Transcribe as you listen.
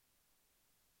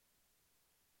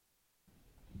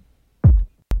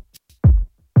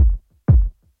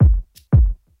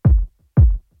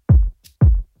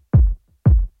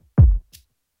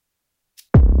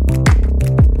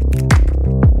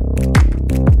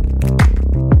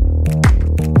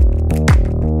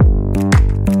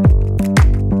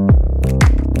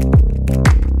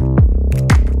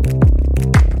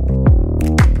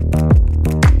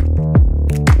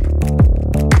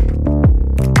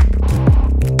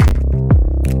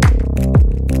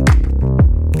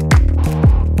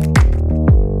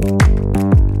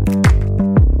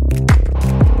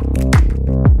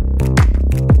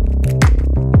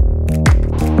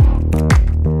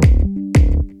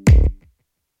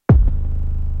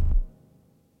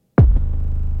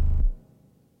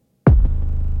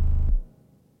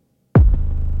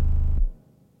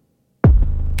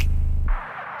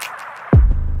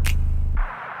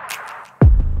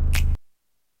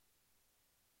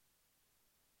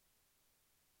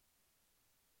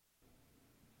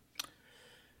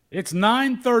It's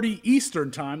 9:30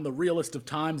 Eastern Time, the realest of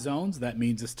time zones. That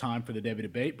means it's time for the Devy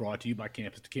Debate, brought to you by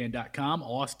CampusToCan.com.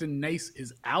 Austin Nace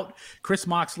is out. Chris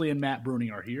Moxley and Matt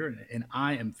Bruning are here, and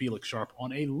I am Felix Sharp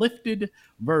on a lifted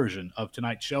version of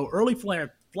tonight's show. Early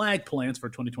flag plans for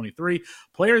 2023,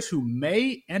 players who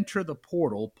may enter the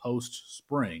portal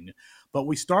post-spring. But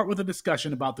we start with a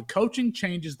discussion about the coaching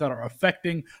changes that are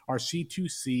affecting our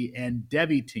C2C and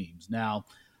Devy teams. Now,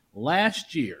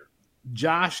 last year,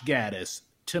 Josh Gaddis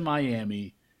to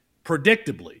Miami,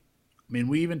 predictably. I mean,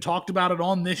 we even talked about it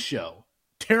on this show.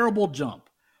 Terrible jump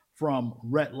from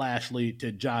Rhett Lashley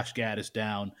to Josh Gaddis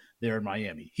down there in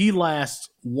Miami. He lasts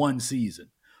one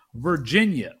season.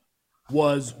 Virginia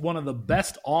was one of the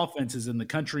best offenses in the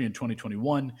country in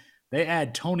 2021. They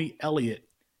add Tony Elliott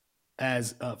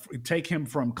as take him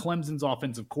from Clemson's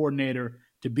offensive coordinator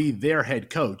to be their head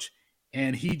coach,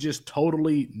 and he just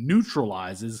totally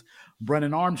neutralizes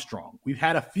Brennan Armstrong. We've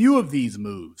had a few of these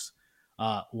moves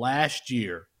last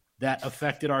year that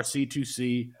affected our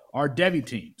C2C, our Devy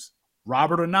teams.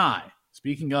 Robert Anai,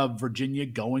 speaking of Virginia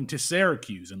going to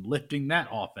Syracuse and lifting that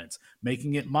offense,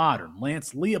 making it modern.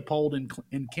 Lance Leopold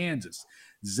in Kansas.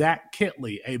 Zach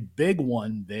Kitley, a big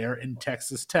one there in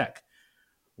Texas Tech.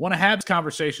 Want to have this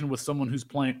conversation with someone who's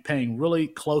paying really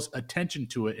close attention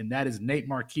to it, and that is Nate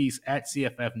Marquise at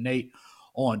CFF Nate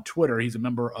on Twitter. He's a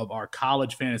member of our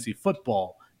college fantasy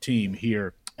football team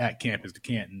here at Campus to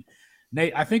Canton.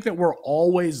 Nate, I think that we're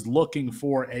always looking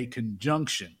for a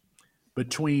conjunction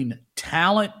between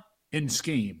talent and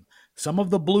scheme. Some of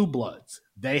the blue bloods,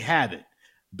 they have it.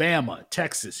 Bama,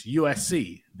 Texas,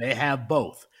 USC, they have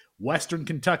both. Western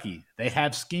Kentucky, they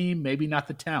have scheme, maybe not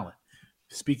the talent.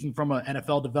 Speaking from an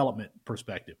NFL development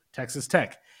perspective, Texas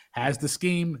Tech has the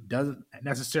scheme, doesn't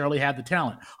necessarily have the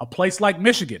talent. A place like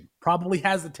Michigan probably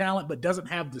has the talent, but doesn't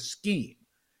have the scheme.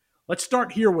 Let's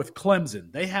start here with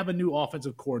Clemson. They have a new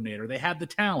offensive coordinator. They have the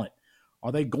talent.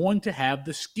 Are they going to have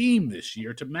the scheme this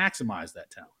year to maximize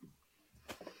that talent?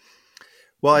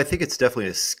 Well, I think it's definitely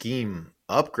a scheme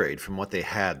upgrade from what they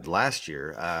had last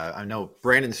year. I know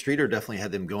Brandon Streeter definitely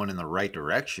had them going in the right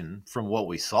direction from what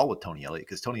we saw with Tony Elliott,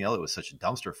 because Tony Elliott was such a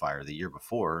dumpster fire the year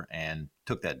before and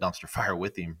took that dumpster fire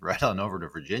with him right on over to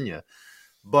Virginia.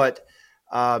 But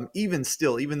even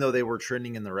still, even though they were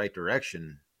trending in the right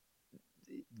direction,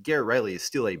 Garrett Riley is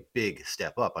still a big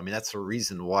step up. I mean, that's the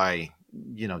reason why,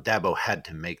 Dabo had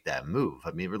to make that move.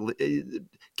 I mean,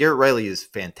 Garrett Riley is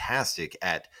fantastic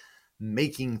at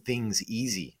making things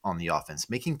easy on the offense,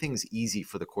 making things easy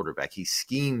for the quarterback. He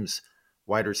schemes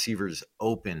wide receivers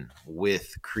open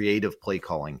with creative play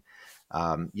calling.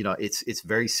 It's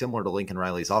very similar to Lincoln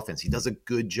Riley's offense. He does a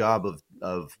good job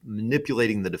of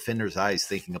manipulating the defender's eyes,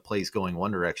 thinking a play's going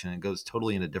one direction and it goes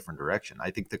totally in a different direction.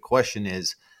 I think the question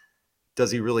is, does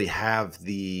he really have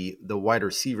the wide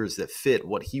receivers that fit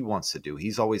what he wants to do?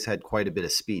 He's always had quite a bit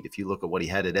of speed. If you look at what he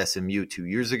had at SMU 2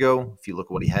 years ago, if you look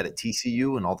at what he had at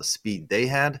TCU and all the speed they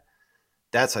had,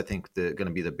 that's, I think, going to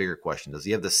be the bigger question. Does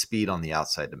he have the speed on the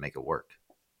outside to make it work?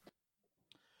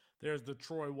 There's the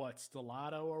Troy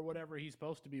Stellato or whatever. He's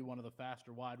supposed to be one of the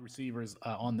faster wide receivers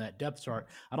on that depth chart.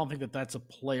 I don't think that that's a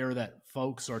player that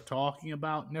folks are talking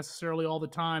about necessarily all the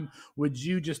time. Would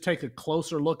you just take a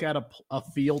closer look at a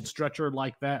field stretcher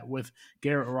like that with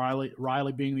Garrett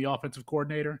Riley being the offensive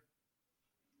coordinator?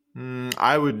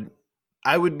 I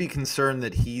would be concerned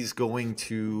that he's going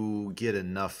to get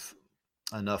enough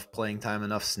playing time,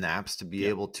 enough snaps to be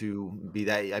able to be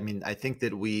that. I mean, I think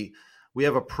that we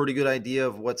have a pretty good idea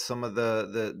of what some of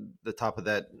the top of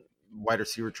that wide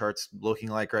receiver chart's looking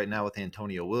like right now with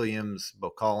Antonio Williams, Bo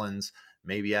Collins,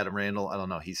 maybe Adam Randall. I don't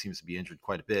know. He seems to be injured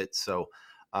quite a bit. So,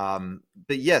 but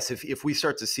yes, if we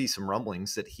start to see some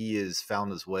rumblings that he has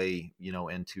found his way,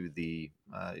 into the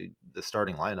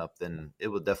starting lineup, then it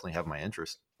would definitely have my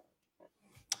interest.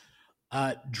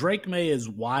 Drake May is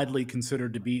widely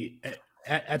considered to be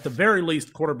at the very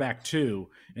least quarterback 2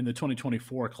 in the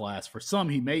 2024 class. For some,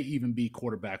 he may even be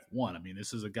quarterback 1. I mean,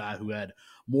 this is a guy who had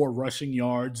more rushing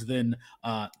yards than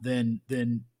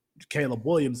Caleb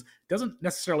Williams. Doesn't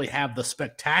necessarily have the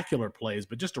spectacular plays,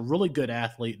 but just a really good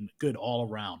athlete and good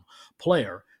all-around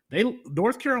player.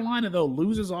 North Carolina, though,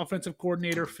 loses offensive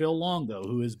coordinator Phil Longo,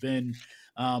 who has been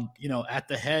at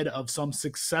the head of some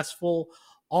successful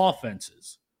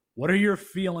offenses. What are your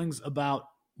feelings about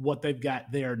what they've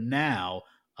got there now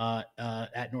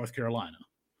at North Carolina?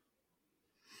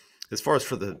 As far as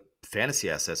for the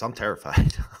fantasy assets, I'm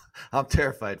terrified. I'm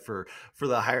terrified for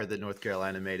the hire that North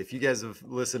Carolina made. If you guys have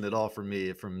listened at all from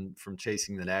me, from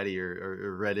chasing the Natty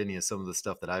or read any of some of the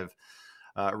stuff that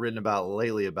written about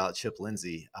lately about Chip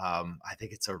Lindsey. I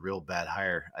think it's a real bad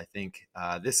hire. I think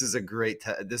this is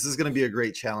this is going to be a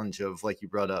great challenge of, like you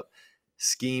brought up,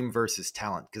 scheme versus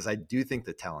talent, because I do think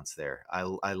the talent's there.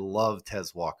 I love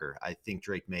Tez Walker. I think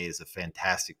Drake May is a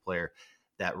fantastic player.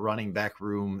 That running back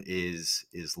room is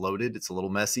loaded. It's a little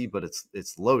messy, but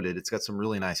it's loaded. It's got some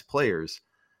really nice players.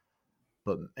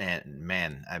 But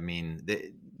man, I mean,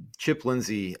 Chip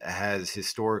Lindsey has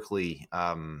historically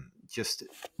just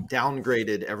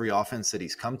downgraded every offense that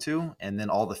he's come to, and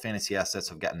then all the fantasy assets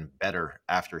have gotten better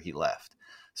after he left.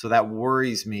 So that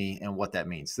worries me and what that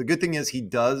means. The good thing is he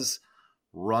does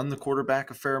run the quarterback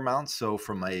a fair amount. So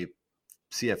from a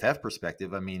CFF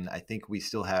perspective, I mean, I think we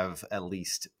still have at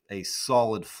least a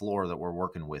solid floor that we're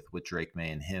working with Drake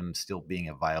May and him still being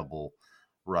a viable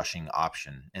rushing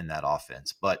option in that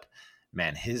offense. But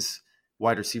man, his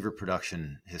wide receiver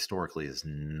production historically is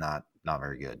not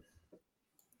very good.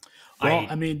 Well,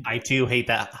 I mean, I too hate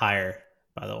that hire,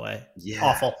 by the way. Yeah.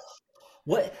 Awful.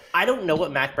 I don't know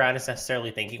what Mac Brown is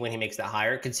necessarily thinking when he makes that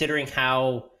hire, considering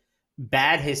how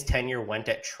bad his tenure went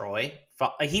at Troy.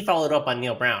 He followed up on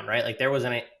Neil Brown, right? Like there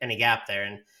wasn't any gap there,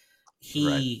 and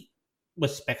he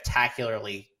was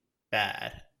spectacularly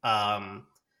bad.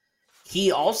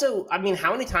 He also, I mean,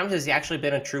 how many times has he actually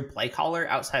been a true play caller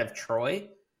outside of Troy?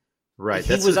 Right.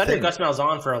 He was under Gus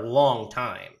Malzahn for a long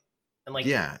time. And like,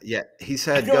 yeah. He's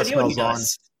had Gus Malzahn.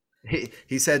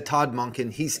 He's had Todd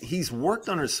Monken. He's worked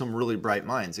under some really bright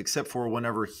minds, except for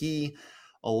whenever he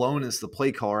alone is the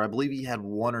play caller. I believe he had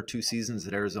 1 or 2 seasons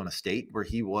at Arizona State where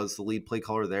he was the lead play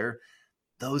caller there.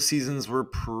 Those seasons were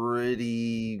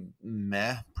pretty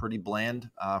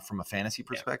bland from a fantasy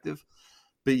perspective. Yeah.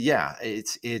 But yeah,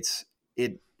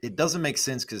 it doesn't make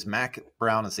sense because Mac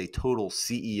Brown is a total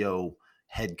CEO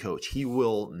head coach. He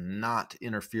will not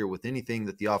interfere with anything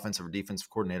that the offensive or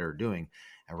defensive coordinator are doing.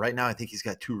 And right now, I think he's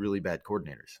got 2 really bad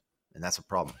coordinators, and that's a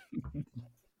problem.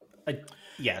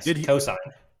 Yes, co-sign.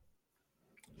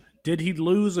 Did he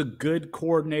lose a good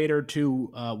coordinator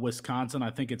to Wisconsin?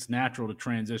 I think it's natural to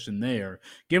transition there,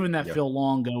 given that Phil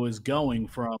Longo is going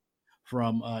from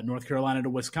North Carolina to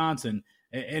Wisconsin.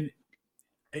 And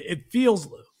it feels,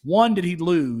 one, did he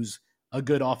lose a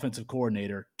good offensive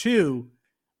coordinator? 2,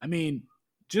 I mean,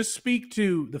 just speak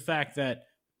to the fact that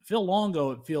Phil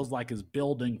Longo, it feels like, is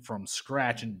building from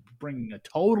scratch and bringing a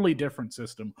totally different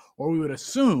system, or we would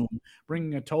assume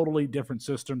bringing a totally different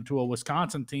system to a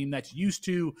Wisconsin team that's used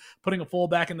to putting a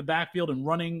fullback in the backfield and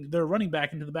running their running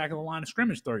back into the back of the line of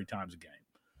scrimmage 30 times a game.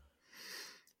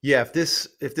 Yeah, if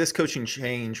this coaching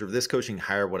change or this coaching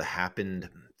hire would have happened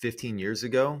 15 years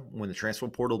ago when the transfer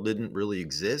portal didn't really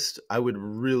exist, I would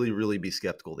really, really be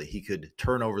skeptical that he could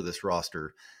turn over this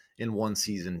roster in one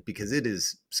season, because it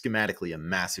is schematically a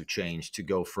massive change to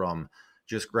go from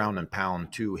just ground and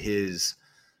pound to his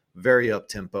very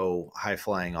up-tempo,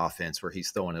 high-flying offense where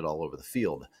he's throwing it all over the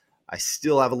field. I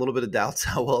still have a little bit of doubts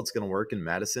how well it's going to work in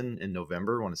Madison in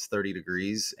November when it's 30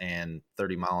 degrees and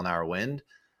 30-mile-an-hour wind.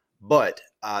 But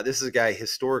this is a guy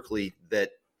historically that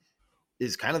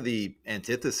is kind of the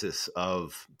antithesis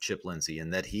of Chip Lindsey, in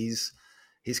that he's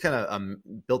kind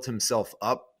of built himself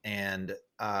up and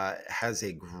has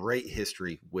a great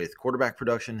history with quarterback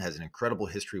production, has an incredible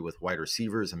history with wide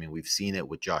receivers. I mean, we've seen it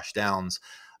with Josh Downs,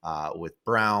 with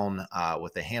Brown,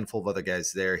 with a handful of other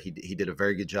guys there. He did a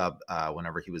very good job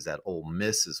whenever he was at Ole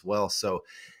Miss as well. So,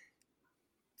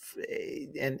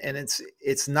 and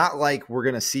it's not like we're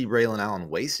going to see Braylon Allen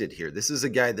wasted here. This is a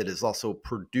guy that has also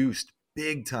produced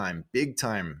big time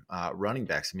running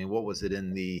backs. I mean, what was it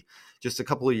in just a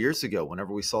couple of years ago,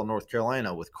 whenever we saw North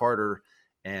Carolina with Carter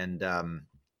and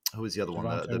who was the other one?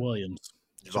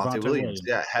 Javonte Williams.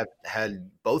 Yeah,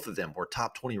 had both of them were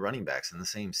top 20 running backs in the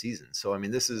same season. So, I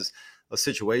mean, this is a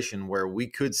situation where we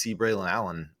could see Braylon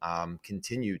Allen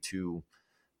continue to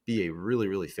be a really,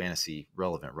 really fantasy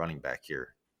relevant running back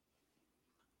here.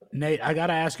 Nate, I got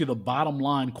to ask you the bottom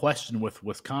line question with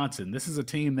Wisconsin. This is a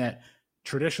team that,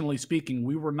 traditionally speaking,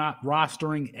 we were not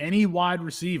rostering any wide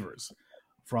receivers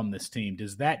from this team.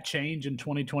 Does that change in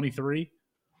 2023?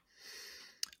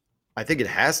 I think it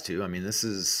has to. I mean, this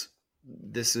is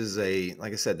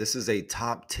like I said, this is a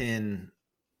top 10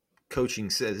 coaching.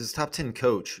 This is a top 10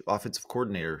 coach, offensive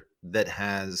coordinator that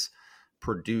has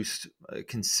produced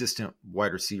consistent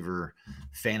wide receiver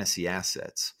fantasy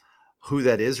assets. Who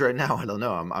that is right now, I don't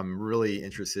know. I'm really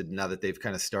interested now that they've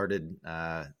kind of started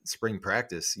spring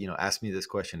practice. Ask me this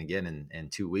question again in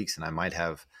 2 weeks, and I might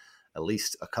have at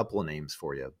least a couple of names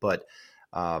for you. But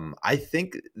I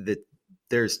think that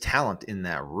there's talent in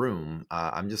that room.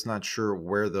 I'm just not sure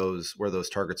where those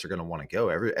targets are going to want to go.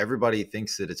 Everybody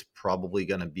thinks that it's probably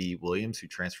going to be Williams, who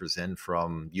transfers in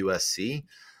from USC.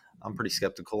 I'm pretty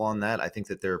skeptical on that. I think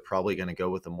that they're probably going to go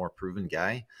with a more proven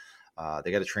guy.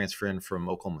 They got a transfer in from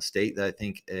Oklahoma State that I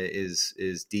think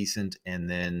is decent, and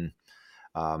then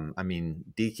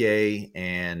DK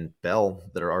and Bell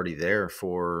that are already there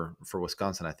for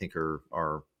Wisconsin, I think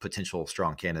are potential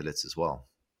strong candidates as well.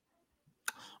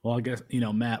 Well, I guess,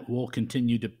 Matt, we'll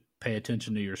continue to pay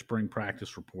attention to your spring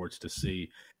practice reports to see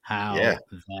how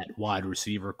that wide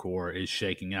receiver core is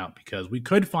shaking out, because we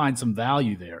could find some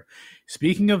value there.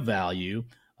 Speaking of value,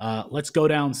 let's go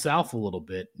down south a little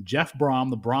bit. Jeff Brom,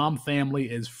 the Brom family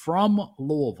is from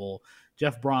Louisville.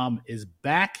 Jeff Brom is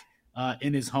back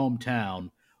in his hometown.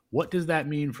 What does that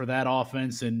mean for that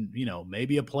offense? And,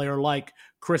 maybe a player like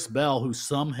Chris Bell, who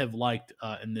some have liked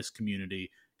in this community,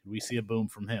 could we see a boom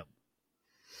from him?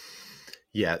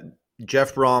 Yeah,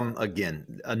 Jeff Brom,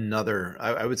 again, another,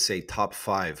 I would say, top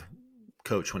 5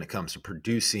 coach when it comes to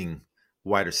producing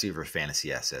wide receiver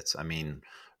fantasy assets. I mean,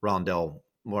 Rondell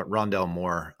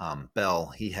Moore, Bell,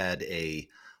 he had a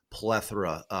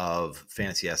plethora of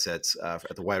fantasy assets at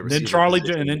the wide receiver.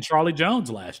 Then Charlie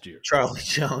Jones last year. Charlie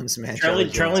Jones, man.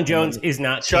 Charlie Jones is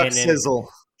not Chuck canon.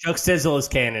 Sizzle. Chuck Sizzle is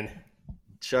canon.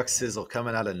 Chuck Sizzle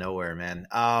coming out of nowhere, man.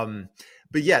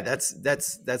 But yeah, that's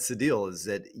the deal, is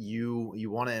that you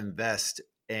want to invest,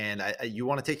 and you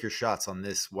want to take your shots on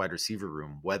this wide receiver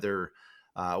room, whether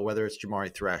it's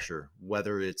Jamari Thrasher,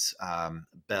 whether it's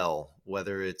Bell,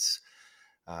 whether it's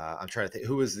I'm trying to think,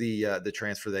 who was the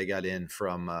transfer they got in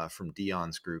from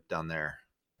Dion's group down there?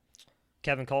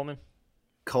 Kevin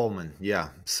Coleman. Yeah.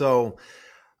 So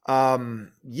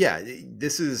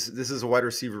this is a wide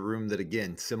receiver room that,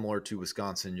 again, similar to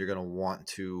Wisconsin, you're going to want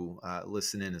to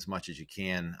listen in as much as you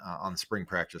can on the spring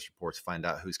practice reports, find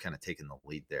out who's kind of taking the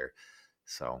lead there.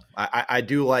 So I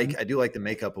do like the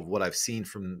makeup of what I've seen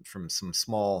from some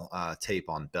small tape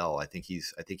on Bell. I think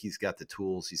he's got the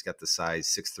tools. He's got the size,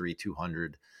 6'3",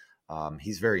 200.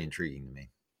 He's very intriguing to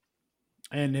me.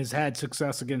 And has had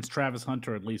success against Travis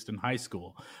Hunter, at least in high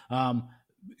school.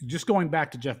 Just going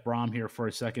back to Jeff Brom here for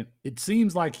a second, it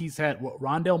seems like he's had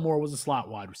Rondell Moore was a slot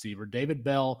wide receiver. David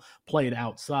Bell played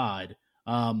outside.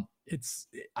 I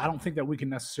don't think that we can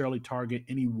necessarily target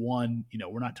any one.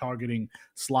 We're not targeting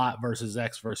slot versus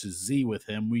X versus Z with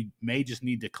him. We may just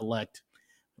need to collect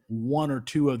one or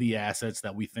two of the assets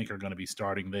that we think are going to be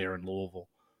starting there in Louisville.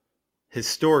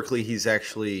 Historically, he's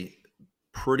actually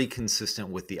pretty consistent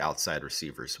with the outside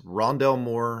receivers. Rondell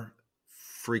Moore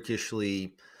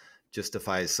freakishly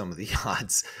justifies some of the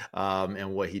odds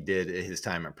and what he did at his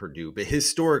time at Purdue. But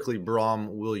historically,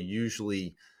 Brom will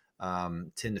usually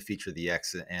tend to feature the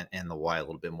X and the Y a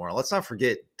little bit more. And let's not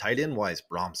forget, tight end wise,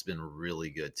 Brom's been really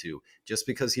good too. Just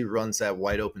because he runs that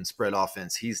wide open spread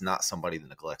offense, he's not somebody that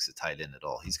neglects the tight end at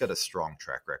all. He's got a strong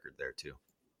track record there too.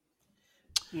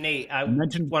 Nate, I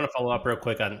want to follow up real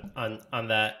quick on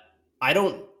that. I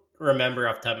don't remember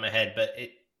off the top of my head, but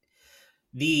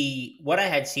what I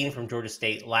had seen from Georgia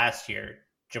State last year,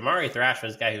 Jamari Thrash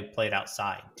was a guy who played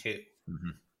outside too.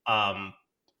 Mm-hmm.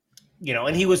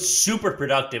 And he was super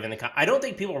productive I don't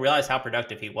think people realize how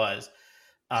productive he was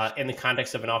in the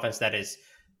context of an offense that is,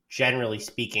 generally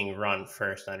speaking, run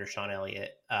first under Sean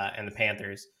Elliott and the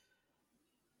Panthers.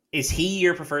 Is he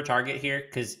your preferred target here?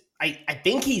 Because I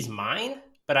think he's mine,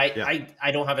 but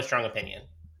I don't have a strong opinion.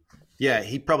 Yeah,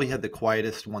 he probably had the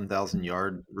quietest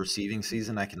 1,000-yard receiving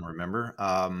season I can remember,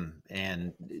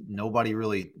 and nobody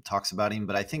really talks about him.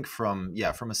 But I think from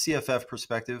a CFF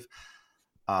perspective,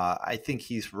 I think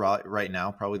he's right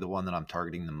now probably the one that I'm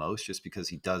targeting the most, just because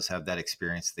he does have that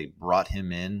experience. They brought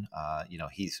him in.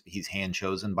 He's hand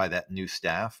chosen by that new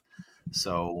staff.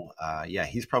 So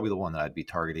he's probably the one that I'd be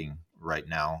targeting right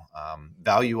now.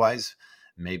 Value wise,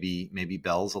 maybe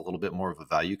Bell's a little bit more of a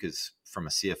value, because from a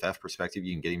CFF perspective,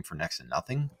 you can get him for next to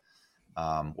nothing.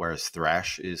 Whereas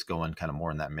Thrash is going kind of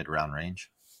more in that mid-round range.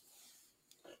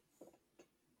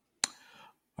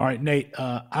 All right, Nate,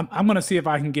 I'm going to see if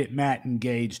I can get Matt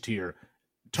engaged here.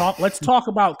 Let's talk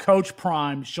about Coach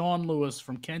Prime. Sean Lewis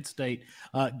from Kent State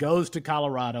goes to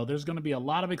Colorado. There's going to be a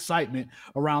lot of excitement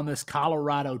around this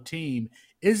Colorado team.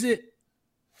 Is it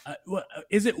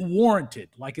warranted?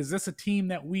 Like, is this a team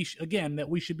that we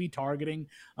should be targeting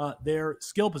their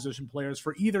skill position players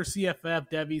for either CFF,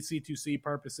 Devy, C2C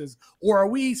purposes, or are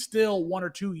we still 1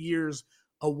 or 2 years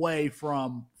away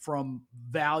from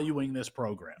valuing this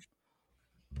program?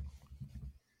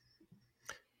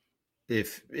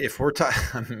 If we're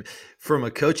talking from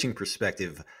a coaching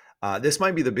perspective, this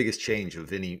might be the biggest change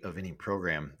of any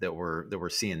program that we're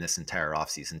seeing this entire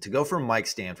offseason. To go from Mike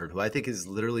Stanford, who I think is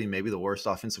literally maybe the worst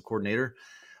offensive coordinator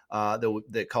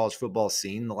that college football's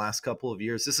seen the last couple of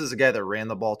years. This is a guy that ran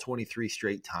the ball 23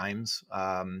 straight times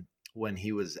when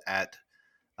he was at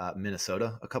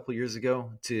Minnesota a couple years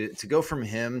ago. To go from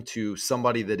him to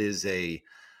somebody that is a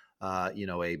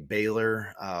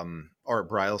Baylor Art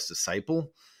Briles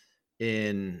disciple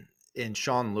in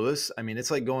Sean Lewis. I mean,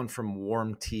 it's like going from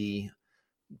warm tea,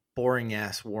 boring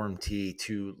ass warm tea,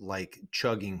 to like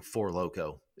chugging Four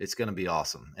Loko. It's going to be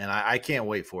awesome, and I can't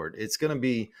wait for it. It's going to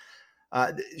be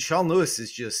Sean Lewis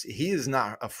he is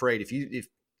not afraid.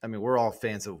 I mean, we're all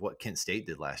fans of what Kent State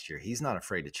did last year. He's not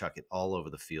afraid to chuck it all over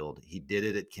the field. He did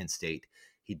it at Kent State.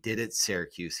 He did it at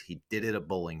Syracuse. He did it at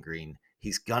Bowling Green.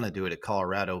 He's gonna do it at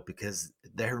Colorado because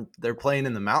they're playing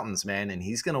in the mountains, man, and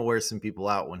he's gonna wear some people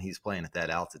out when he's playing at that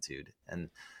altitude. And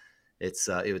it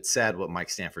was sad what Mike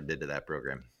Stanford did to that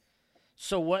program.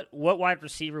 So what wide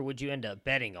receiver would you end up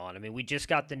betting on? I mean, we just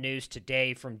got the news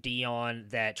today from Dion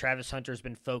that Travis Hunter's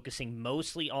been focusing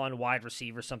mostly on wide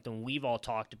receiver, something we've all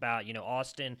talked about. You know,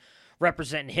 Austin,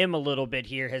 representing him a little bit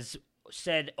here, has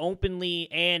said openly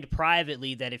and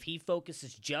privately that if he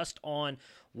focuses just on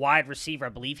wide receiver, I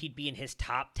believe he'd be in his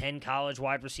top 10 college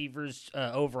wide receivers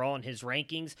overall in his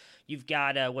rankings. You've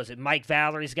got, was it Mike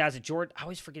Valerie's guys at Jordan? I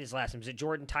always forget his last name. Is it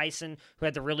Jordan Tyson, who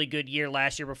had the really good year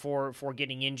last year before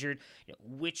getting injured? You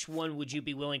know, which one would you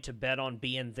be willing to bet on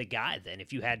being the guy then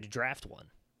if you had to draft one?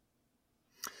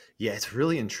 Yeah, it's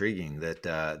really intriguing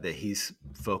that he's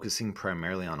focusing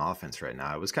primarily on offense right now.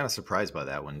 I was kind of surprised by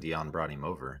that when Dion brought him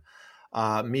over.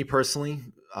 Me personally,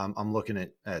 I'm looking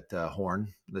at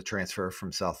Horn, the transfer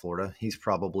from South Florida. He's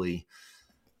probably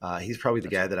the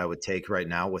guy that I would take right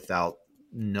now without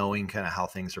knowing kind of how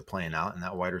things are playing out in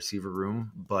that wide receiver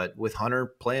room. But with Hunter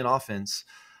playing offense,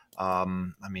 I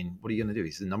mean, what are you going to do?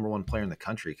 He's the number one player in the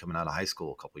country coming out of high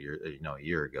school a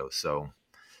year ago. So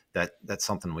that's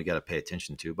something we got to pay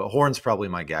attention to. But Horn's probably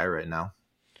my guy right now.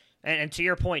 And to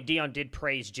your point, Dion did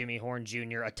praise Jimmy Horn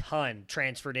Jr. a ton,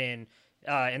 transferred in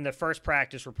the first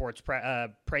practice reports,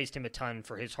 praised him a ton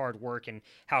for his hard work and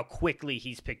how quickly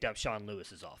he's picked up Sean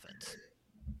Lewis's offense.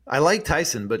 I like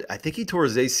Tyson, but I think he tore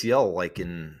his ACL like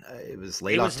it was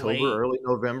late October, early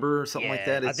November, or something like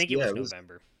that. I think it was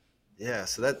November. Yeah,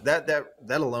 so that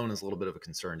alone is a little bit of a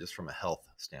concern just from a health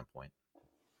standpoint.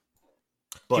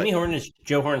 But Jimmy Horn is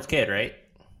Joe Horn's kid, right?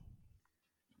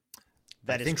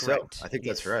 That I is think correct. so. I think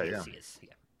that's right. Yes, yeah. yes,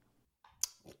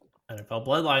 yeah. NFL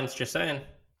bloodlines, just saying.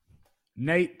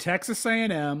 Nate, Texas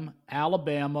A&M,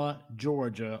 Alabama,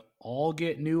 Georgia all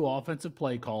get new offensive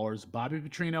play callers. Bobby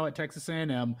Petrino at Texas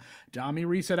A&M, Tommy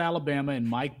Rees at Alabama, and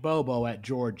Mike Bobo at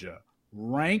Georgia.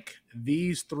 Rank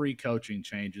these three coaching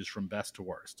changes from best to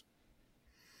worst.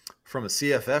 From a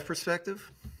CFF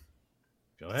perspective?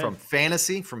 Go ahead. From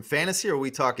fantasy, or are we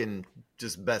talking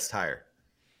just best hire?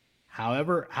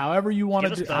 However you want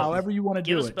to do,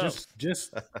 do it. Both.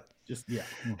 Just yeah.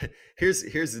 Here's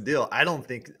the deal. I don't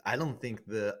think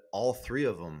all three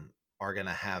of them are going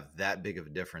to have that big of a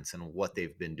difference in what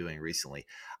they've been doing recently.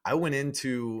 I went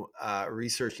into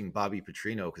researching Bobby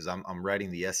Petrino because I'm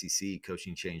writing the SEC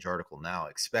coaching change article now,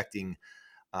 expecting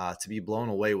to be blown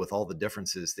away with all the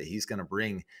differences that he's going to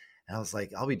bring. And I was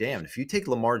like, I'll be damned. If you take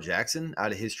Lamar Jackson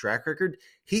out of his track record,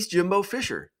 he's Jimbo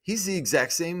Fisher. He's the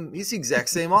exact same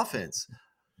offense.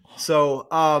 So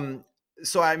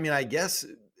I mean, I guess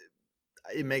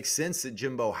it makes sense that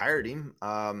Jimbo hired him.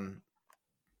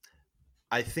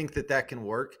 I think that can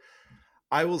work.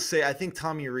 I will say, I think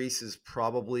Tommy Rees is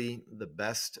probably the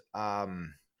best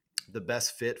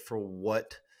fit for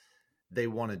what they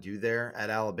want to do there at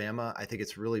Alabama. I think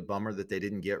it's really bummer that they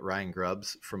didn't get Ryan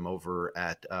Grubbs from over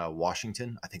at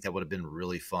Washington. I think that would have been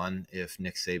really fun if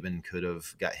Nick Saban could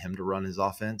have got him to run his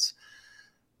offense.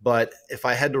 But if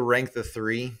I had to rank the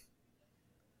three,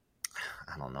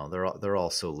 I don't know. They're all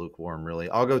so lukewarm, really.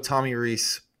 I'll go Tommy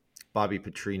Rees, Bobby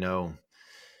Petrino,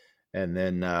 and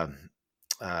then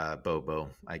Bobo,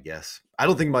 I guess. I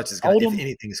don't think much is going to, if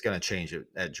anything is going to change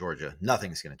at Georgia.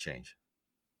 Nothing's going to change.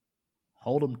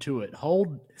 Hold him to it.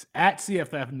 Hold at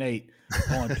CFF Nate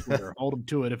on Twitter. Hold him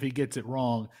to it if he gets it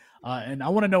wrong. And I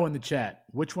want to know in the chat,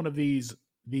 which one of these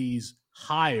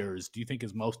hires do you think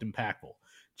is most impactful?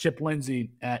 Chip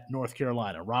Lindsey at North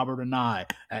Carolina, Robert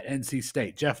Anai at NC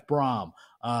State, Jeff Brom,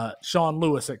 Sean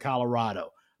Lewis at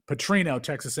Colorado, Petrino,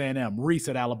 Texas A&M, Rees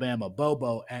at Alabama,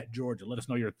 Bobo at Georgia. Let us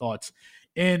know your thoughts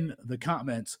in the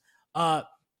comments.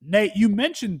 Nate, you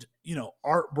mentioned,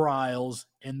 Art Briles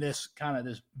and this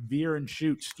veer and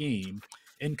shoot scheme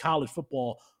in college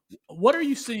football. What are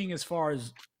you seeing as far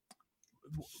as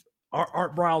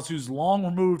Art Briles, who's long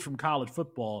removed from college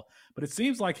football, but it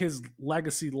seems like his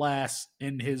legacy lasts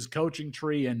in his coaching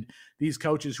tree and these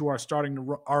coaches who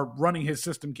are running his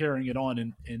system, carrying it on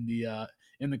in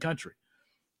the country.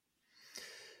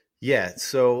 Yeah,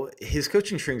 so his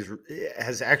coaching strings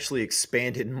has actually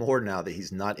expanded more now that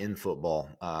he's not in football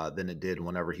than it did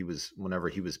whenever he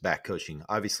was back coaching.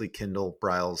 Obviously, Kendall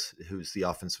Briles, who's the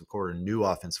new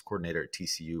offensive coordinator at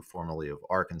TCU, formerly of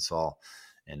Arkansas,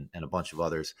 and a bunch of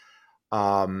others,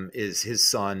 is his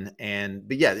son.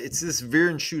 But yeah, it's this veer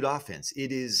and shoot offense.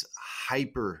 It is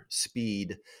hyper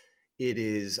speed. It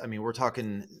is, I mean, we're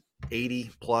talking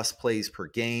 80 plus plays per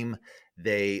game.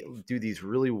 They do these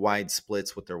really wide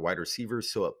splits with their wide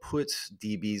receivers, so it puts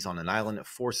DBs on an island. It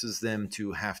forces them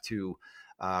to have to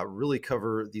really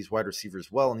cover these wide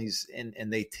receivers well,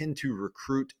 and they tend to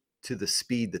recruit to the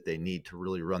speed that they need to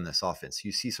really run this offense.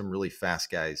 You see some really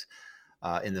fast guys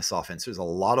in this offense. There's a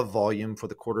lot of volume for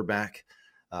the quarterback.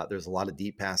 There's a lot of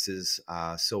deep passes.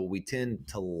 So we tend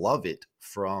to love it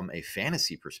from a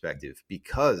fantasy perspective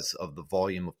because of the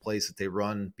volume of plays that they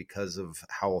run, because of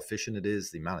how efficient it is,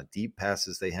 the amount of deep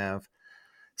passes they have.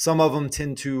 Some of them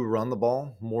tend to run the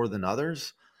ball more than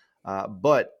others.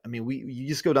 But, I mean, you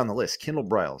just go down the list. Kendall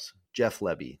Briles, Jeff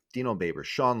Levy, Dino Babers,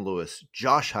 Sean Lewis,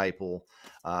 Josh Heupel,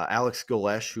 Alex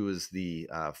Golesh, who is the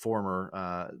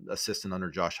former assistant under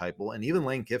Josh Heupel, and even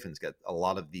Lane Kiffin's got a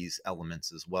lot of these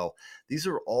elements as well. These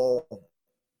are all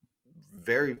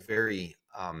very, very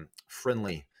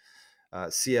friendly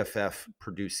CFF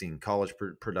producing, college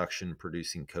production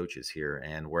producing coaches here.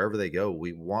 And wherever they go,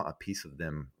 we want a piece of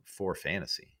them for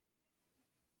fantasy.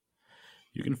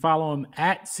 You can follow him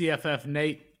at CFF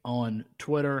Nate on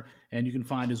Twitter, and you can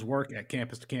find his work at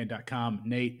campustocan.com.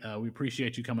 Nate, we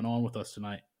appreciate you coming on with us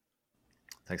tonight.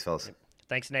 Thanks, fellas.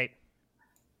 Thanks, Nate.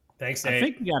 Thanks, Nate. I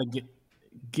think we got to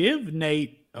give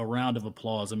Nate a round of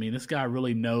applause. I mean, this guy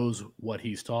really knows what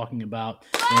he's talking about.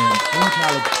 And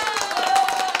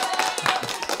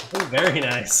very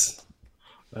nice.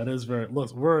 That is very.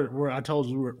 Look, I told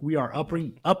you we are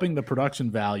upping the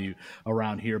production value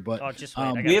around here. But just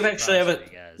wait,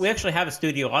 we actually have a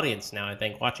studio audience now, I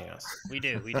think, watching us. We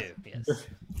do.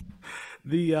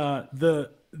 Yes.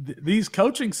 These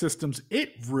coaching systems,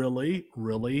 it really,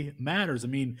 really matters. I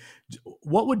mean,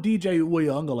 what would DJ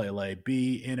Uyunglele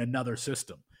be in another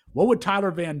system? What would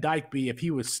Tyler Van Dyke be if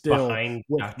he was still behind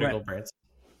Dr. Gilbert?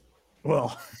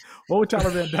 Well, what would Tyler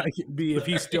Van Dyke be if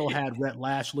he still had Rhett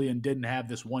Lashley and didn't have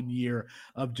this 1 year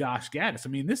of Josh Gaddis? I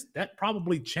mean, that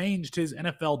probably changed his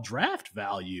NFL draft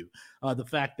value. The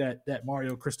fact that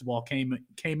Mario Cristobal came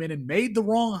in and made the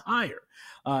wrong hire.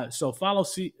 So follow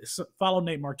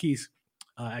Nate Marquise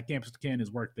at Campus to Can,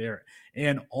 his work there,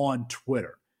 and on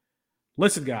Twitter.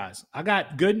 Listen, guys, I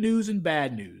got good news and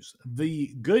bad news.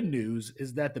 The good news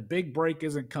is that the big break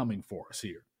isn't coming for us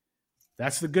here.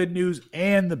 That's the good news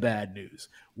and the bad news.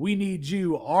 We need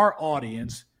you, our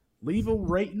audience, leave a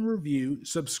rate and review,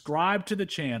 subscribe to the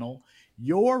channel.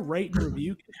 Your rate and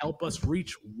review can help us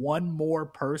reach one more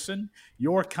person.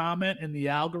 Your comment in the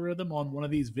algorithm on one of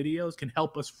these videos can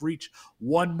help us reach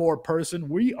one more person.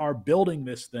 We are building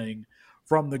this thing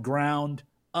from the ground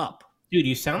up. Dude,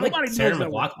 you sound like Sarah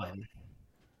McLachlan.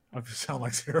 I sound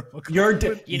like Sarah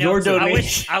McLachlan. Your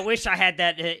donation. I wish I had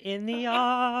that in the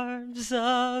arms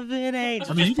of an angel.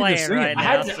 I mean, you can just sing right it.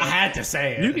 now. I had to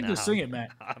say it. You can just sing it,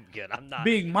 Matt. I'm good. I'm not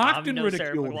being mocked and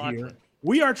ridiculed here.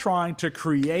 We are trying to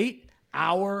create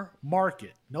our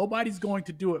market. Nobody's going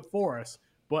to do it for us,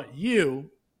 but you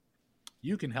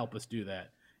can help us do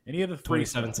that. Any of the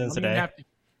 27 cents a day.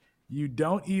 You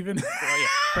don't even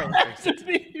have to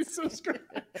be subscribed.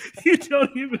 You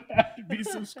don't even have to be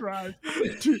subscribed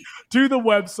to the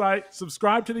website.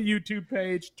 Subscribe to the YouTube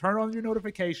page. Turn on your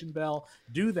notification bell.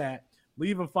 Do that.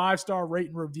 Leave a 5-star rate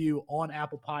and review on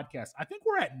Apple Podcasts. I think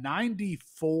we're at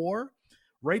 94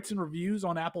 rates and reviews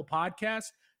on Apple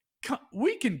Podcasts.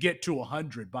 We can get to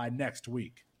 100 by next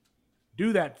week.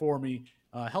 Do that for me.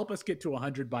 Help us get to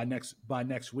 100 by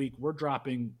next week. We're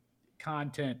dropping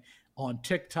content on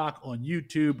TikTok, on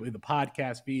YouTube, with the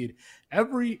podcast feed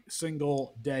every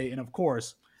single day. And of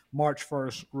course, March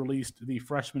 1st released the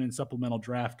freshman and supplemental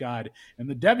draft guide and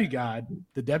the Devy guide.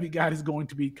 The Devy guide is going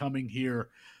to be coming here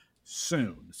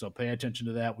soon. So pay attention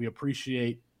to that. We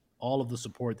appreciate all of the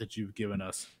support that you've given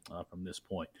us from this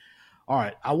point. All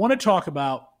right. I want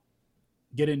to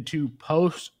get into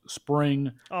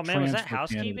post-spring. Oh man, was that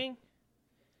housekeeping? Candidate.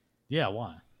 Yeah,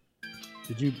 why?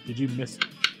 Did you miss it?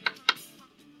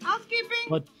 Housekeeping.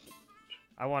 But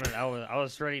I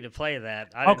was ready to play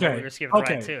that. I didn't know we were skipping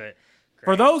right to it. Great.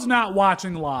 For those not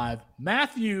watching live,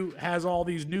 Matthew has all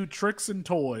these new tricks and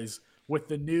toys with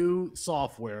the new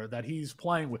software that he's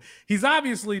playing with. He's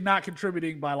obviously not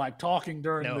contributing by talking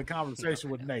during the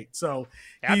conversation with Nate. So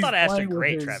I thought I asked a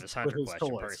great Travis Hunter question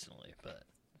toys. Personally, but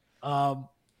all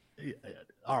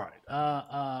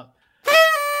right.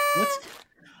 Let's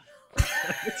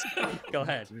Go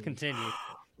ahead. Continue.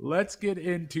 Let's get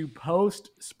into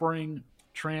post-spring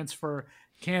transfer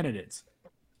candidates.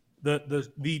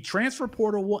 The transfer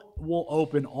portal will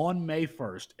open on May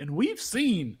 1st, and we've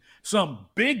seen some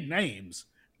big names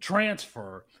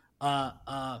transfer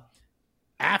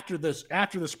after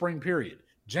the spring period.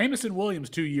 Jamison Williams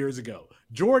 2 years ago,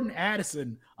 Jordan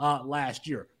Addison last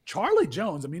year, Charlie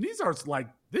Jones. I mean, these are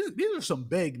some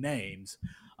big names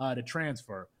to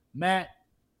transfer. Matt,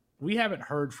 we haven't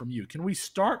heard from you. Can we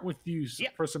start with you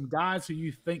for some guys who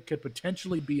you think could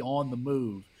potentially be on the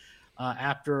move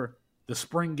after the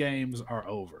spring games are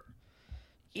over?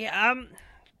 Yeah,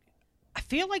 I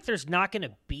feel like there's not going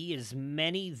to be as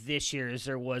many this year as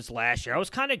there was last year. I was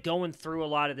kind of going through a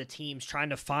lot of the teams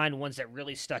trying to find ones that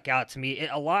really stuck out to me.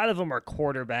 A lot of them are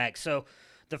quarterbacks. So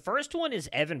the first one is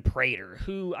Evan Prater,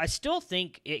 who I still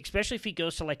think, especially if he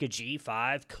goes to like a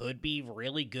G5, could be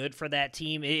really good for that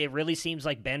team. It really seems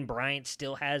like Ben Bryant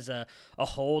still has a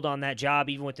hold on that job,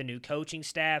 even with the new coaching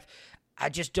staff. I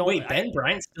just don't. Wait, Ben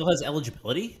Bryant still has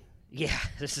eligibility? Yeah,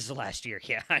 this is the last year.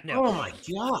 Yeah, I know. Oh my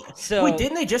god! So wait,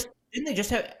 didn't they just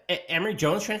have Emory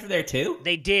Jones transfer there too?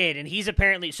 They did, and he's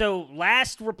apparently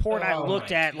last report I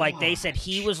looked at, like they said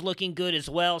he was looking good as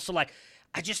well. So like,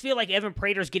 I just feel like Evan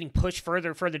Prater's getting pushed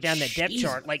further down that depth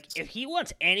chart. Like if he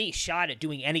wants any shot at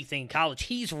doing anything in college,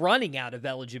 he's running out of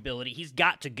eligibility. He's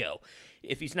got to go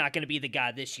if he's not going to be the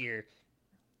guy this year.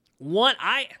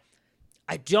 I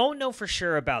don't know for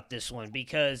sure about this one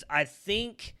because I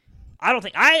believe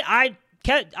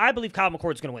Kyle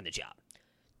McCord's going to win the job.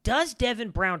 Does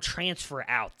Devin Brown transfer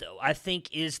out, though? I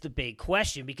think is the big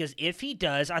question, because if he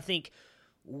does, I think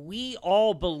we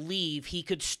all believe he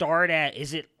could start at,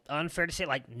 is it unfair to say,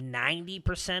 like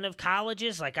 90% of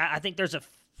colleges? Like, I think there's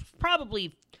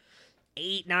probably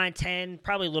 8, 9, 10,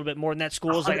 probably a little bit more than that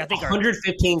schools. Like I think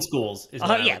 115 schools. Is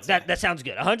that sounds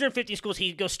good. 150 schools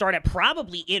he'd go start at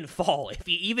probably in fall, if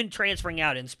he even transferring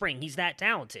out in spring. He's that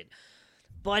talented.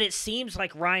 But it seems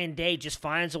like Ryan Day just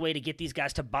finds a way to get these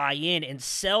guys to buy in and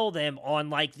sell them on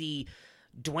like the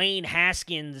Dwayne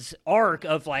Haskins arc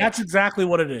of like. That's exactly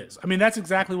what it is. I mean, that's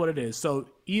exactly what it is. So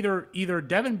either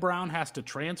Devin Brown has to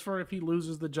transfer if he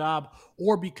loses the job,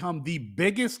 or become the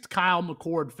biggest Kyle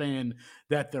McCord fan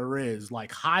that there is,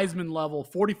 like Heisman level,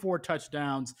 44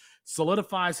 touchdowns,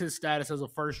 solidifies his status as a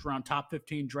first-round top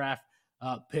 15 draft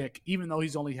pick, even though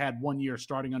he's only had 1 year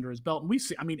starting under his belt. And we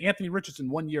see, I mean, Anthony Richardson,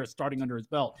 1 year starting under his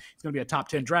belt, he's going to be a top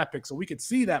 10 draft pick. So we could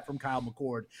see that from Kyle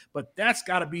McCord, but that's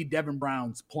got to be Devin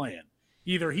Brown's plan.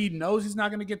 Either he knows he's not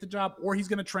going to get the job, or he's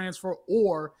going to transfer,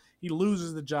 or he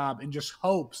loses the job and just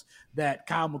hopes that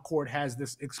Kyle McCord has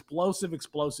this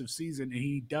explosive season and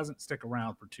he doesn't stick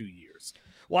around for 2 years.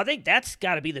 Well, I think that's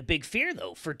got to be the big fear,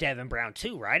 though, for Devin Brown,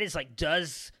 too, right? It's like,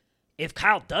 if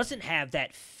Kyle doesn't have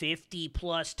that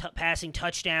 50-plus passing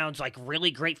touchdowns, like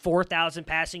really great 4,000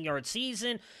 passing yard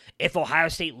season, if Ohio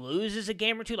State loses a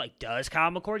game or two, like does Kyle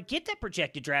McCord get that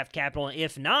projected draft capital? And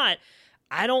if not,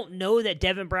 I don't know that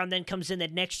Devin Brown then comes in the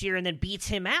next year and then beats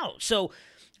him out. So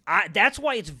that's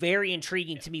why it's very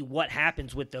intriguing to me what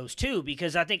happens with those two,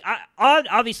 because I think,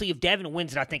 obviously, if Devin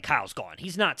wins it, I think Kyle's gone.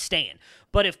 He's not staying.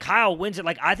 But if Kyle wins it,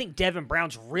 like I think Devin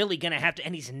Brown's really going to have to,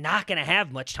 and he's not going to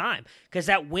have much time, because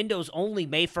that window's only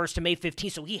May 1st to May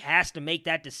 15th, so he has to make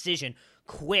that decision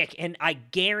quick. And I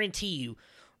guarantee you,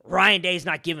 Ryan Day's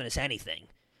not giving us anything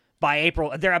by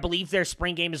April. I believe their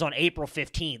spring game is on April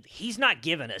 15th. He's not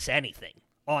giving us anything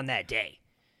on that day.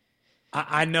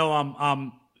 I know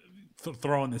I'm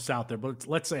throwing this out there, but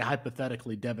let's say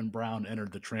hypothetically Devin Brown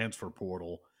entered the transfer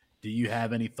portal. Do you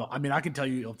have any thought? I mean, I can tell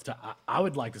you, I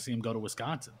would like to see him go to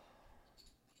Wisconsin.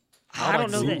 I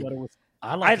don't know that.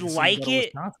 I'd like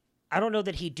it. I don't know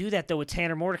that he'd do that, though, with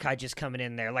Tanner Mordecai just coming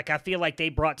in there. Like, I feel like they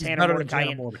brought Tanner Mordecai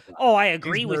in. Oh, I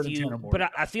agree with you. But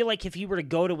I feel like if he were to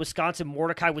go to Wisconsin,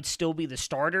 Mordecai would still be the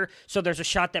starter. So there's a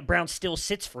shot that Brown still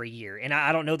sits for a year. And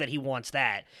I don't know that he wants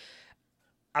that.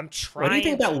 I'm trying. What do you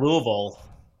think about Louisville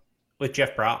with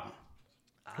Jeff Broughton?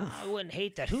 I wouldn't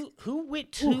hate that. Who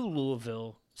went to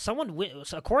Louisville?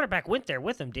 A quarterback went there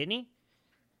with him, didn't he?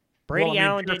 Brady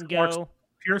Allen didn't go.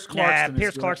 Pierce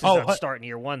Clarkson's not starting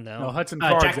year one, though. No, Hudson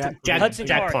Card.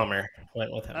 Jack Plummer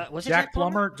went with him. Was it Jack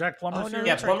Plummer? Jack Plummer? Oh, no,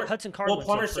 yeah, Plummer. Right. Hudson Card. Well,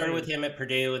 Plummer started with him at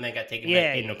Purdue, and then got taken by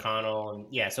Aiden O'Connell. And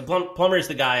yeah, so Plummer's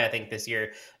the guy I think this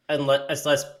year, unless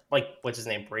like what's his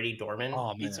name, Brady Dorman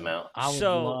beats him out. I would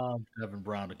love Devin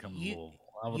Brown to come to Louisville.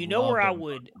 You know where I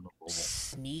would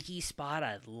sneaky spot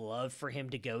I'd love for him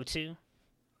to go to?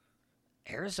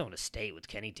 Arizona State with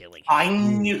Kenny Dillingham. I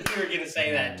knew you were going to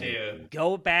say that too.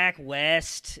 Go back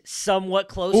west, somewhat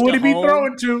close to home. Who would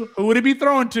he be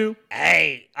throwing to?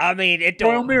 Hey, I mean, it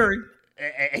don't. Royal Mary.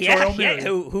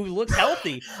 who looks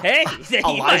healty. Hey,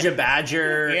 Elijah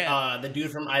Badger, the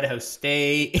dude from Idaho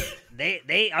State.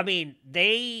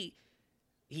 I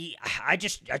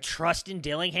trust in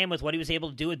Dillingham with what he was able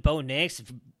to do with Bo Nix.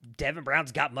 Devin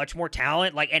Brown's got much more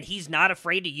talent, and he's not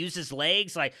afraid to use his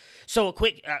legs. So a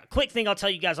quick thing I'll tell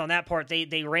you guys on that part.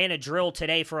 They ran a drill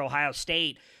today for Ohio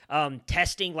State,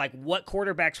 testing what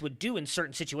quarterbacks would do in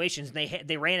certain situations. And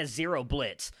they ran a zero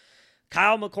blitz.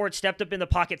 Kyle McCord stepped up in the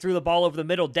pocket, threw the ball over the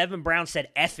middle. Devin Brown said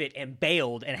F it and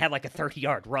bailed and had a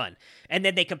 30-yard run. And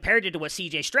then they compared it to what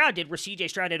C.J. Stroud did, where C.J.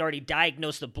 Stroud had already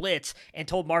diagnosed the blitz and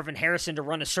told Marvin Harrison to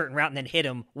run a certain route and then hit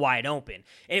him wide open.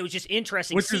 And it was just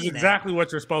interesting. Which is exactly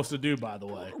what you're supposed to do, by the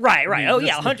way. Right. I mean,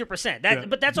 100%.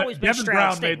 But that's always been Devin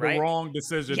Stroud's Brown thing, made the wrong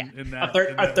decision in that.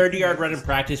 A 30-yard run in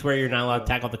practice where you're not allowed to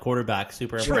tackle the quarterback.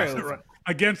 Super impressive. Right.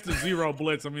 Against the zero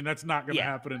blitz, I mean, that's not going to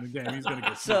happen in the game. He's going to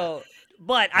get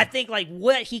But I think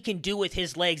what he can do with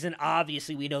his legs, and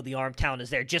obviously we know the arm talent is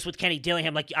there. Just with Kenny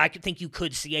Dillingham, I could think you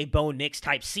could see a Bo Nix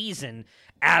type season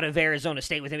out of Arizona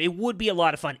State with him. It would be a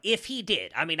lot of fun if he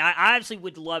did. I mean, I obviously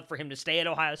would love for him to stay at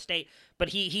Ohio State, but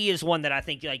he is one that I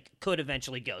think could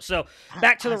eventually go. So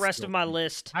back to the rest of my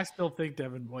list. I still think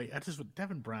Devin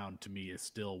Brown to me is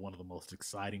still one of the most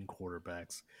exciting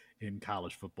quarterbacks in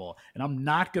college football, and I'm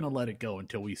not going to let it go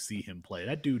until we see him play.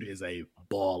 That dude is a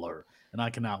baller. And I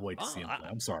cannot wait to see him play.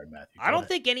 I'm sorry, Matthew. I don't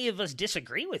think any of us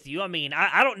disagree with you. I mean,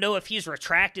 I don't know if he's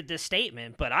retracted this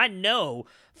statement, but I know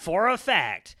for a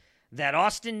fact that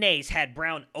Austin Nace had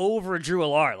Brown over Drew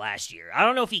Allard last year. I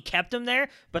don't know if he kept him there,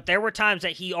 but there were times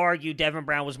that he argued Devin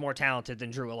Brown was more talented than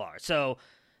Drew Allard. So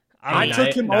I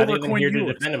took him over Quinn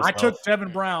Ewers. I took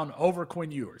Devin Brown over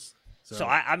Quinn Ewers. So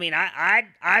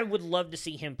I would love to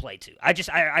see him play too.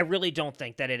 I really don't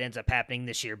think that it ends up happening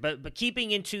this year. But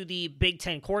keeping into the Big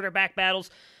Ten quarterback battles,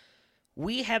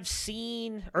 we've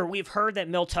heard that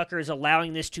Mel Tucker is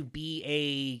allowing this to be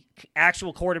a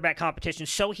actual quarterback competition.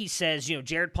 So he says,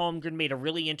 Jared Palmgren made a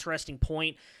really interesting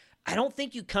point. I don't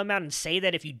think you come out and say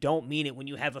that if you don't mean it when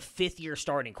you have a fifth-year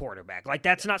starting quarterback.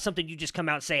 That's not something you just come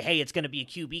out and say, hey, it's going to be a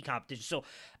QB competition. So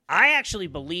I actually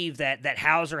believe that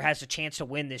Hauser has a chance to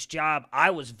win this job.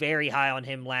 I was very high on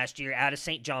him last year out of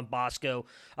St. John Bosco.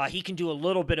 He can do a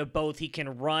little bit of both. He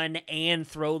can run and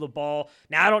throw the ball.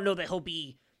 Now, I don't know that he'll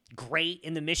be great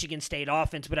in the Michigan State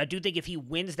offense, but I do think if he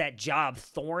wins that job,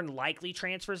 Thorne likely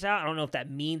transfers out. I don't know if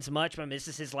that means much, but this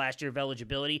is his last year of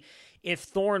eligibility. If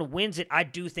Thorne wins it, I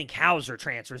do think Hauser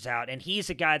transfers out, and he's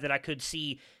a guy that I could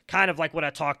see kind of like what I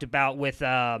talked about with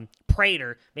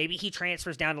Prater. Maybe he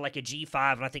transfers down to a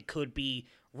G5, and I think could be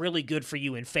really good for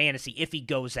you in fantasy if he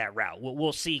goes that route.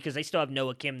 We'll see, because they still have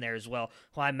Noah Kim there as well,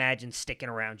 who I imagine sticking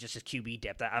around just as QB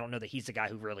depth. I don't know that he's the guy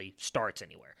who really starts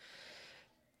anywhere.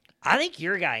 I think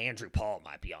your guy, Andrew Paul,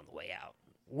 might be on the way out.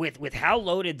 With how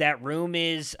loaded that room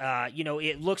is,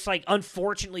 it looks like,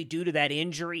 unfortunately, due to that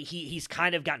injury, he's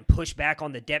kind of gotten pushed back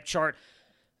on the depth chart.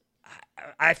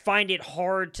 I find it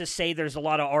hard to say there's a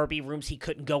lot of RB rooms he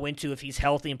couldn't go into if he's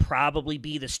healthy and probably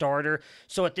be the starter.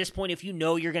 So at this point, if you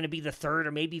know you're going to be the third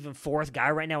or maybe even fourth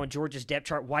guy right now in Georgia's depth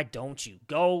chart, why don't you?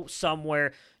 Go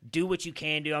somewhere, do what you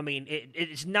can do. I mean,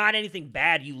 it's not anything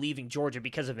bad you leaving Georgia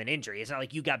because of an injury. It's not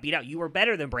like you got beat out. You were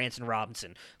better than Branson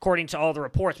Robinson, according to all the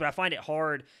reports. But I find it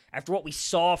hard, after what we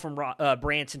saw from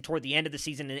Branson toward the end of the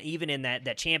season and even in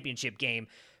that championship game,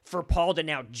 for Paul to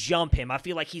now jump him. I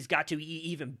feel like he's got to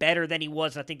be even better than he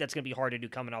was, and I think that's going to be hard to do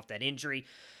coming off that injury.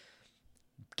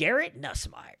 Garrett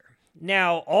Nussmeier.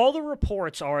 Now, all the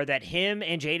reports are that him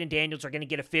and Jaden Daniels are going to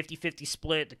get a 50-50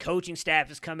 split. The coaching staff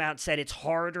has come out and said it's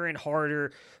harder and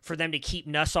harder for them to keep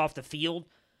Nuss off the field.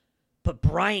 But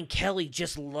Brian Kelly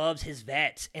just loves his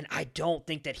vets, and I don't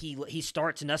think that he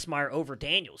starts Nussmeier over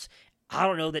Daniels. I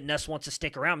don't know that Nuss wants to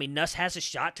stick around. I mean, Nuss has a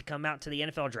shot to come out to the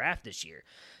NFL draft this year.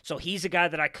 So he's a guy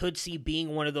that I could see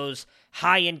being one of those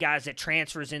high-end guys that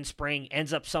transfers in spring,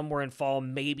 ends up somewhere in fall,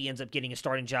 maybe ends up getting a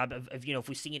starting job if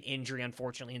we see an injury,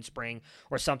 unfortunately, in spring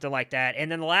or something like that.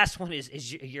 And then the last one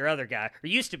is your other guy, or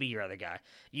used to be your other guy.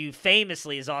 You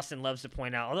famously, as Austin loves to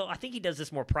point out, although I think he does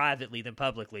this more privately than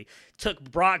publicly, took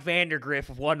Brock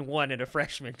Vandergriff 1-1 in a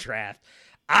freshman draft.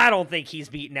 I don't think he's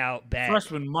beaten out Beck.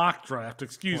 Freshman mock draft,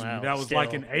 excuse me. That was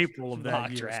in April of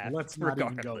that year. Draft, so let's not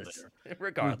even go there.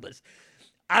 Regardless.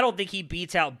 I don't think he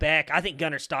beats out Beck. I think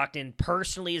Gunnar Stockton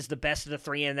personally is the best of the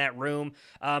three in that room.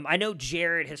 I know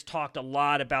Jared has talked a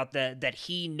lot about that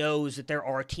he knows that there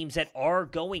are teams that are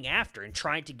going after and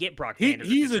trying to get Brock Vandergriff.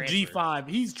 He's a G5.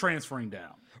 He's transferring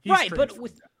down.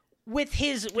 With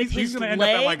his he's legs end up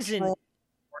at or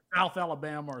South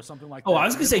Alabama or something like that. Oh, I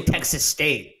was going to say Texas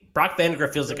State. Brock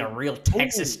Vandagriff feels like a real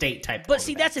Texas State type. But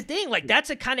see, that's the thing. Like, that's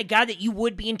the kind of guy that you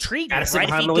would be intrigued with, right?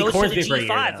 If he Malik goes to the Hornsby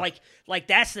G5, like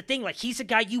that's the thing. Like, he's a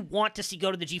guy you want to see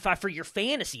go to the G5 for your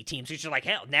fantasy teams. Which are like,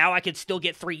 hell, now I could still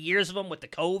get 3 years of him with the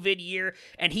COVID year,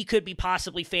 and he could be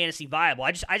possibly fantasy viable.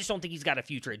 I just don't think he's got a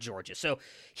future at Georgia. So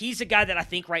he's a guy that I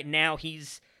think right now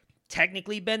he's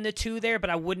technically been the 2 there, but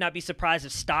I would not be surprised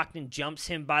if Stockton jumps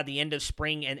him by the end of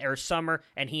spring or summer,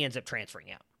 and he ends up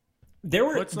transferring out. There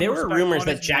were rumors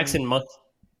that Jackson must.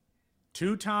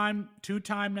 Two-time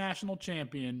national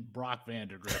champion Brock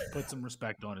Vandagriff. Put some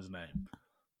respect on his name.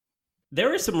 There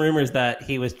were some rumors that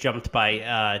he was jumped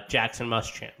by Jackson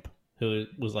Muschamp, who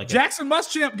was like Jackson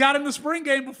Muschamp got in the spring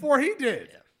game before he did.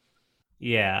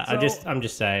 Yeah, so, I'm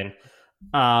just saying.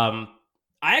 I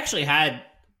actually had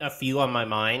a few on my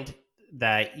mind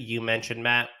that you mentioned,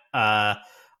 Matt.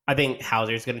 I think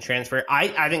Hauser's going to transfer.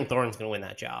 I think Thorne's going to win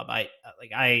that job. I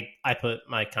put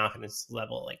my confidence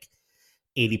level like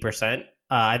 80%.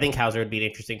 I think Hauser would be an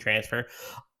interesting transfer.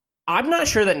 I'm not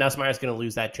sure that Nussmeier is going to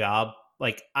lose that job.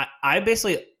 Like, I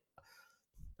basically,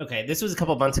 okay, this was a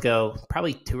couple months ago,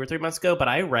 probably 2 or 3 months ago, but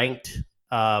I ranked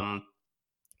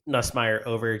Nussmeier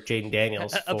over Jaden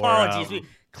Daniels. Apologies.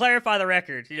 Clarify the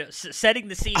record. Setting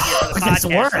the scene here for the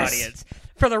podcast audience.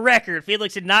 For the record,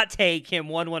 Felix did not take him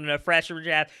 1-1 in a freshman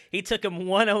draft. He took him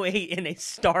 108 in a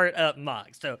startup mock.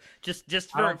 So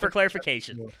just for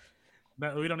clarification.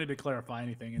 We don't need to clarify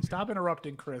anything. And stop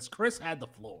interrupting Chris. Chris had the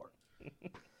floor.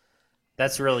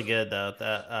 That's really good,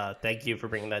 though. Thank you for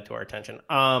bringing that to our attention.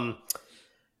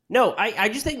 No, I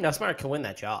just think Nussmeier can win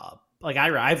that job. Like,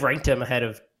 I've ranked him ahead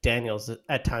of Daniels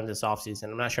at times this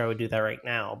offseason. I'm not sure I would do that right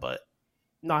now, but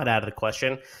not out of the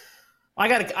question. I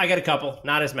got a couple,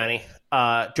 not as many.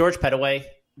 George Pettaway,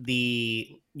 the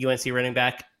UNC running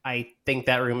back. I think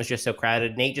that room is just so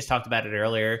crowded. Nate just talked about it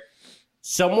earlier.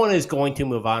 Someone is going to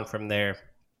move on from there.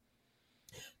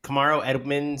 Kamaro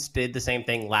Edmonds did the same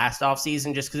thing last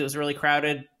offseason just because it was really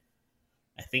crowded.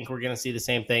 I think we're going to see the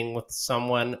same thing with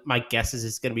someone. My guess is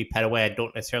it's going to be Pettaway. I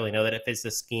don't necessarily know that it fits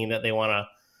the scheme that they want to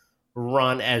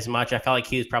run as much. I felt like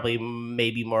he was probably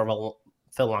maybe more of a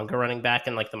Phil Longa running back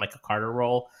in like the Michael Carter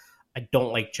role. I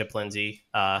don't like Chip Lindsey,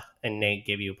 and Nate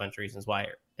gave you a bunch of reasons why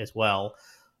as well.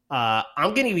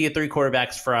 I'm going to give you 3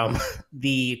 quarterbacks from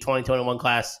the 2021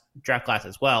 draft class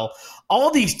as well.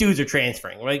 All these dudes are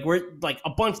transferring. We're like a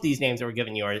bunch of these names that we're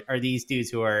giving you are these dudes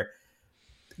who are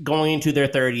going into their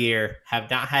 3rd year, have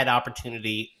not had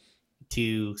opportunity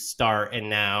to start, and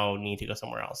now need to go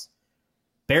somewhere else.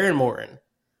 Baron Morton.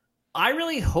 I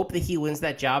really hope that he wins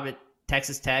that job at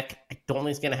Texas Tech. I don't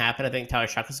think it's going to happen. I think Tyler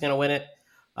Shuck is going to win it.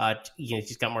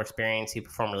 He's got more experience. He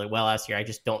performed really well last year. I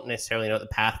just don't necessarily know what the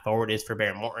path forward is for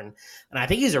Baron Morton. And I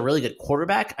think he's a really good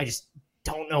quarterback. I just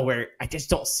don't know where. I just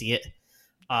don't see it.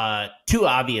 2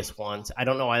 obvious ones. I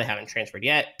don't know why they haven't transferred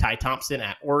yet. Ty Thompson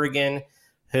at Oregon,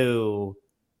 who,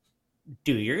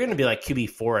 dude, you're going to be like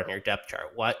QB4 on your depth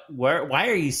chart. Why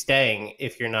are you staying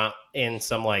if you're not in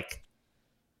some like?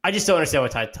 I just don't understand why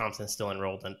Ty Thompson's still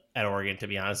enrolled at Oregon, to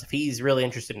be honest. If he's really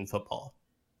interested in football.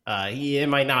 It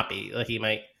might not be. Like, he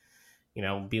might,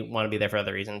 want to be there for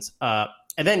other reasons. And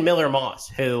then Miller Moss,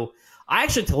 who I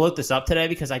actually to look this up today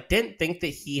because I didn't think that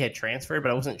he had transferred,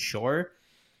 but I wasn't sure.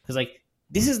 Because, like,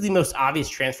 this is the most obvious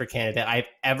transfer candidate I've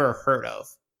ever heard of.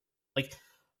 Like,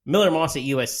 Miller Moss at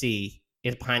USC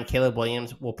is behind Caleb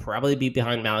Williams, will probably be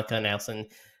behind Malika Nelson,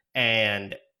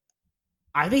 and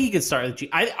I think he could start at the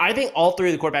I think all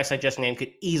 3 of the quarterbacks I just named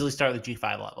could easily start at the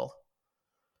G5 level.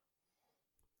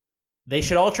 They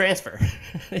should all transfer.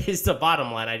 It's the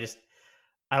bottom line.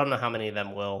 I don't know how many of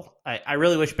them will. I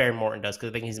really wish Baron Morton does because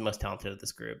I think he's the most talented of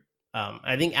this group.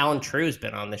 I think Alan True's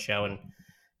been on the show and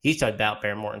he's talked about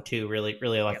Baron Morton too. Really,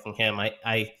 really liking him.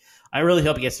 I really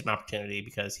hope he gets an opportunity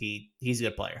because he's a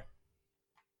good player.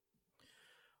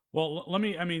 Well,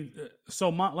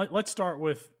 let's start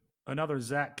with another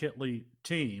Zach Kitley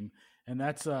team, and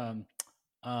that's wait,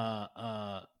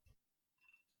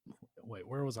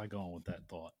 where was I going with that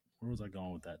thought?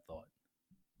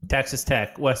 Texas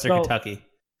Tech, Western Kentucky.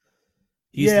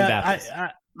 Houston Baptist.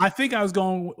 I think I was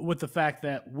going with the fact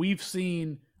that we've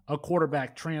seen a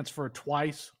quarterback transfer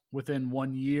twice within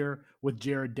 1 year with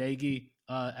Jared Dagey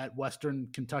at Western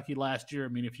Kentucky last year. I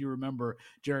mean, if you remember,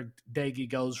 Jared Dagey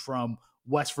goes from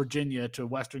West Virginia to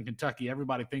Western Kentucky.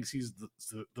 Everybody thinks he's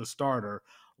the starter.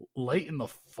 Late in the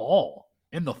fall,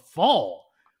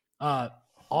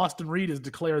 Austin Reed is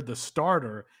declared the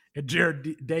starter, and Jared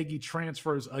Dagey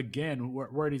transfers again.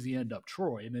 Where does he end up?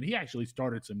 Troy. And then he actually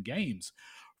started some games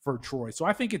for Troy. So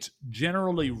I think it's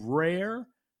generally rare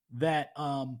that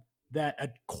that a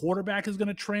quarterback is going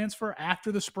to transfer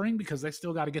after the spring because they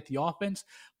still got to get the offense.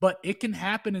 But it can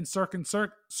happen in certain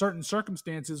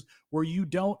circumstances where you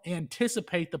don't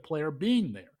anticipate the player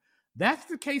being there. That's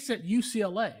the case at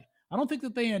UCLA. I don't think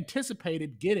that they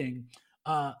anticipated getting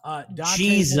Dante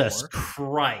Jesus Moore.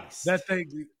 Christ. That they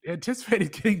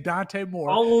anticipated getting Dante Moore.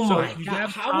 Oh So my God.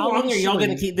 How long are y'all going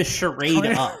to keep this charade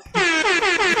up?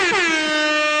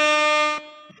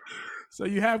 So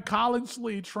you have Colin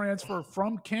Slee transfer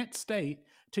from Kent State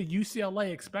to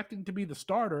UCLA expecting to be the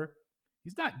starter.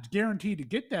 He's not guaranteed to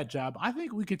get that job. I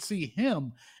think we could see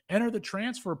him enter the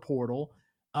transfer portal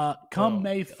come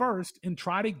May 1st and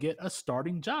try to get a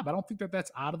starting job. I don't think that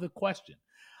that's out of the question.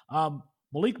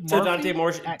 Malik Murphy. So Dante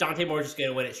Moore's just going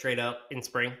to win it straight up in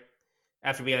spring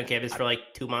after being on campus for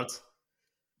like 2 months?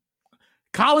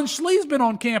 Colin Schlee's been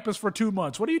on campus for 2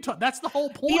 months. What are you talking? That's the whole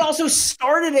point. He also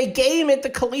started a game at the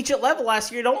collegiate level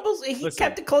last year. He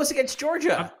kept it close against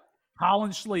Georgia.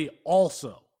 Colin Schlee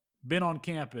also been on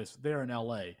campus there in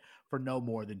LA for no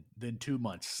more than 2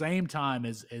 months. Same time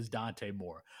as Dante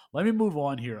Moore. Let me move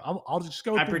on here. I'll just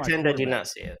go through I pretend I do not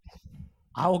see it.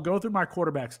 I will go through my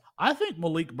quarterbacks. I think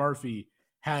Malik Murphy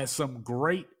has some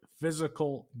great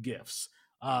physical gifts.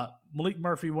 Malik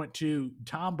Murphy went to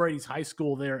Tom Brady's high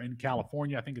school there in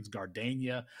California. I think it's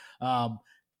Gardenia.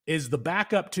 Is the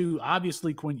backup to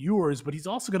obviously Quinn Ewers, but he's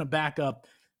also going to back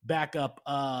up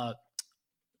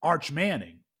Arch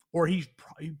Manning, or he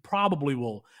probably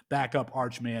will back up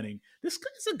Arch Manning. This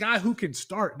is a guy who can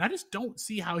start, and I just don't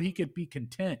see how he could be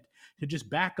content to just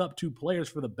back up 2 players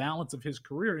for the balance of his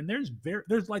career. And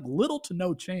there's like little to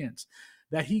no chance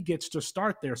that he gets to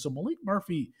start there. So Malik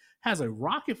Murphy has a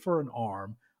rocket for an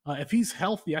arm. If he's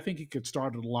healthy, I think he could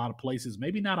start at a lot of places.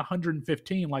 Maybe not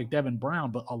 115 like Devin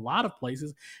Brown, but a lot of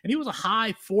places. And he was a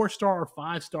high 4-star or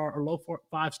 5-star or low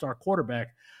 5-star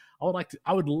quarterback. I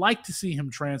would like to see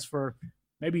him transfer.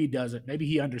 Maybe he doesn't. Maybe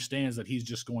he understands that he's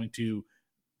just going to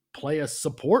play a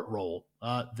support role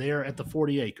there at the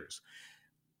 40 acres.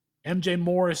 MJ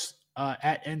Morris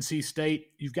at NC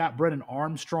State. You've got Brennan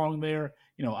Armstrong there.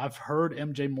 You know, I've heard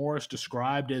MJ Morris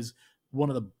described as one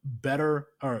of the better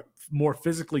or more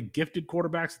physically gifted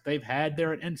quarterbacks that they've had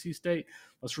there at NC State.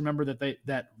 Let's remember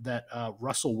that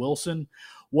Russell Wilson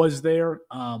was there.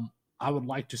 I would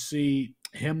like to see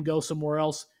him go somewhere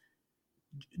else.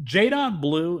 Jadon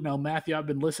Blue. Now, Matthew, I've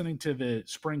been listening to the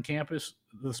spring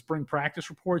practice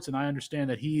reports, and I understand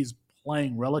that he's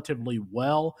playing relatively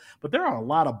well, but there are a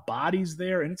lot of bodies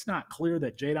there, and it's not clear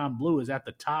that Jadon Blue is at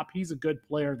the top. He's a good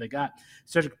player. They got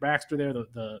Cedric Baxter there,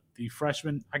 the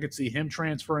freshman. I could see him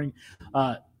transferring.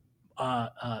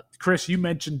 Chris, you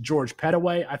mentioned George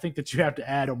Pettaway. I think that you have to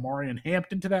add Omarion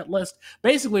Hampton to that list.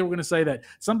 Basically, we're going to say that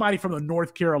somebody from the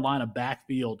North Carolina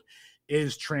backfield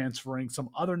is transferring. Some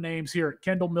other names here: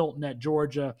 Kendall Milton at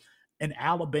Georgia, an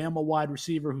Alabama wide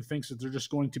receiver who thinks that they're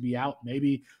just going to be out.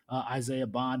 Maybe Isaiah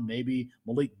Bond, maybe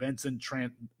Malik Benson,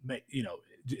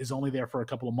 is only there for a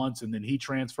couple of months and then he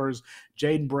transfers.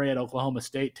 Jaden Bray at Oklahoma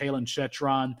State, Talon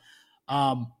Shetron.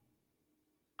 I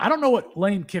don't know what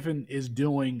Lane Kiffin is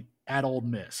doing at Ole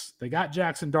Miss. They got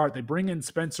Jackson Dart. They bring in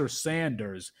Spencer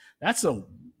Sanders.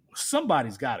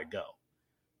 Somebody's got to go.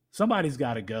 Somebody's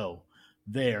got to go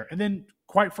there. And then,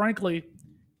 quite frankly,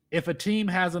 if a team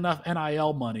has enough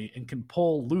NIL money and can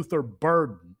pull Luther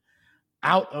Burden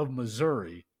out of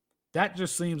Missouri, that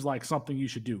just seems like something you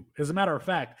should do. As a matter of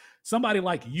fact, somebody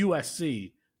like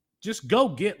USC, just go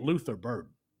get Luther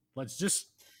Burden. Let's just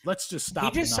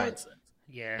stop the nonsense.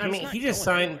 Yeah, I mean, he just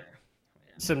signed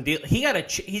some deal.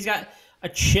 He's got a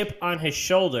chip on his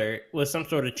shoulder with some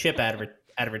sort of chip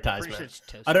advertisement.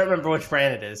 I don't remember which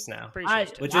brand it is now. I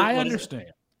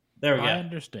understand. There we go. I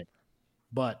understand,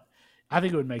 but I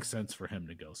think it would make sense for him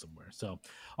to go somewhere. So,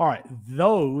 all right,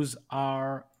 those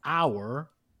are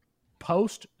our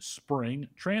post-spring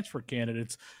transfer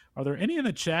candidates. Are there any in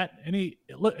the chat?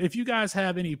 If you guys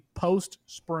have any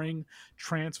post-spring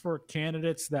transfer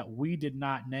candidates that we did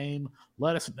not name,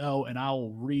 let us know, and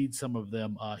I'll read some of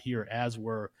them here as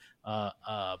we're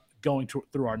going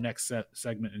through our next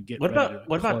segment and get. What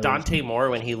about Dante Moore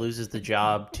when he loses the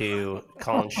job to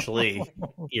Colin Schlee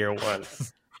year 1?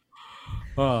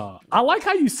 I like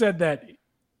how you said that.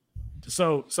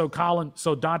 So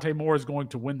Dante Moore is going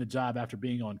to win the job after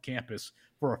being on campus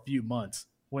for a few months,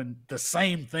 when the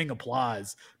same thing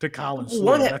applies to Colin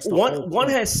Schlee. One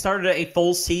has started a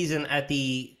full season at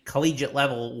the collegiate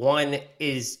level. One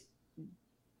has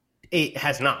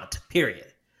not. Period.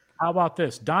 How about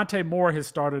this? Dante Moore has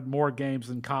started more games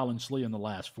than Colin Schlee in the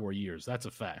last 4 years. That's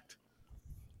a fact.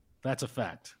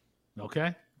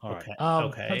 Okay. All right.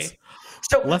 Okay.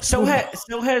 So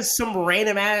has some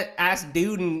random ass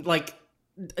dude in like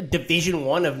Division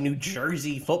I of New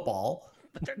Jersey football.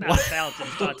 But they're not as talented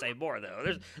as Dante Moore,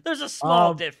 though. There's a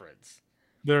small difference.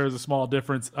 There is a small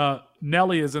difference.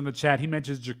 Nelly is in the chat. He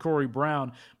mentions Ja'Cory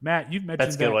Brown. Matt, you've mentioned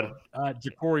That's a good one.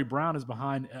 Ja'Cory Brown is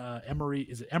behind Emory.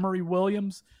 Is it Emory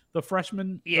Williams, the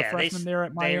freshman? Yeah, the freshman there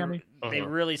at Miami. They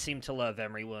really seem to love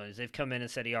Emory Williams. They've come in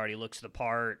and said he already looks the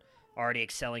part, already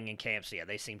excelling in camp. So yeah,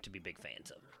 they seem to be big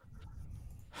fans of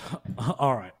him.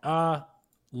 All right.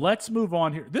 Let's move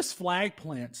on here. This flag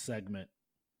plant segment,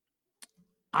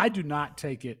 I do not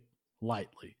take it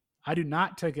lightly.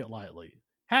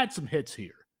 Had some hits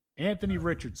here. Anthony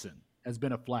Richardson has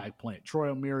been a flag plant. Troy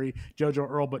O'Meary, JoJo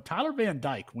Earl, but Tyler Van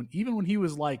Dyke, even when he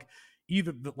was like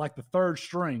the third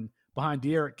string behind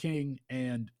De'Aaron King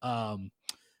and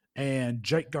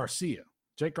Jake Garcia.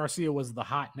 Jake Garcia was the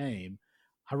hot name.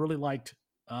 I really liked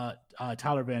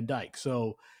Tyler Van Dyke.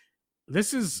 So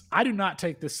I do not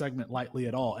take this segment lightly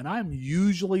at all. And I'm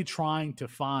usually trying to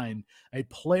find a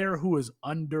player who is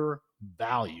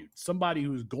undervalued, somebody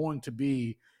who's going to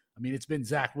be, it's been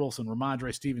Zach Wilson,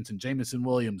 Ramondre Stevenson, Jamison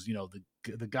Williams,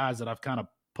 the guys that I've kind of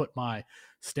put my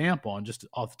stamp on just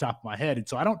off the top of my head. And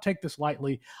so I don't take this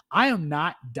lightly. I am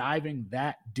not diving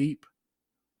that deep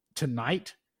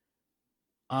tonight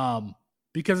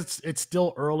because it's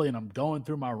still early and I'm going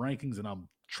through my rankings and I'm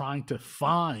trying to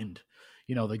find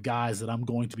the guys that I'm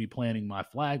going to be planting my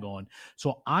flag on.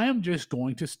 So I am just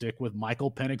going to stick with Michael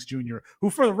Penix Jr., who,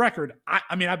 for the record,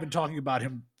 I've been talking about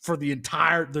him for the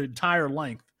entire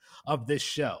length of this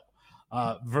show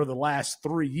for the last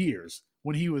 3 years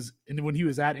when he was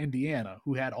at Indiana,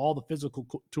 who had all the physical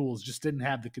tools, just didn't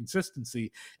have the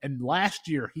consistency. And last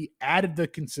year he added the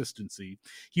consistency.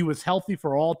 He was healthy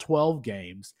for all 12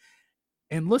 games.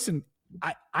 And listen,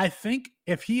 I think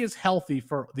if he is healthy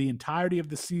for the entirety of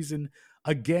the season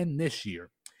again this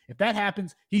year, if that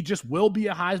happens, he just will be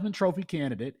a Heisman Trophy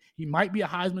candidate. He might be a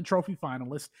Heisman Trophy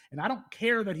finalist. And I don't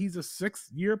care that he's a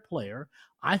 6-year player.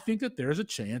 I think that there's a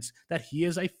chance that he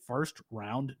is a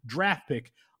first-round draft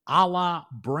pick, a la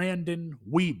Brandon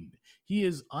Weeden. He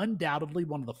is undoubtedly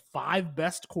one of the 5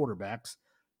 best quarterbacks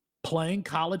playing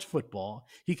college football.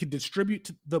 He can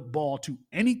distribute the ball to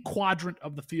any quadrant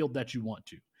of the field that you want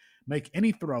to, make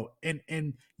any throw.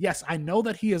 And yes, I know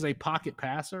that he is a pocket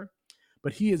passer,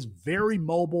 but he is very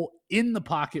mobile in the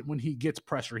pocket when he gets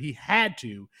pressure. He had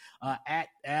to at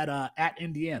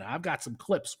Indiana. I've got some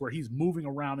clips where he's moving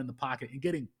around in the pocket and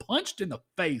getting punched in the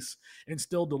face and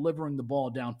still delivering the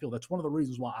ball downfield. That's one of the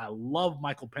reasons why I love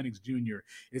Michael Penix Jr.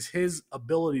 is his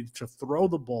ability to throw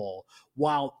the ball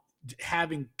while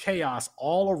having chaos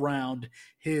all around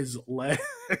his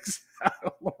legs,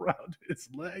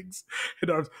 and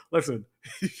arms. Listen,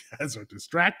 you guys are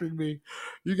distracting me.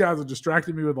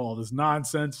 With all this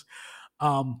nonsense.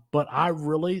 But I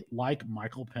really like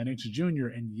Michael Penix Jr.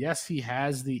 And yes, he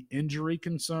has the injury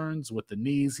concerns with the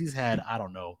knees. He's had,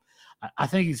 I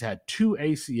think he's had 2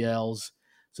 ACLs,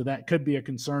 so that could be a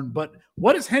concern. But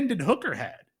what has Hendon Hooker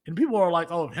had? And people are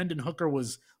like, oh, if Hendon Hooker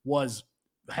was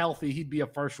healthy, he'd be a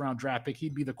first-round draft pick.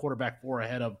 He'd be the quarterback 4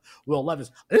 ahead of Will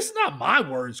Levis. It's not my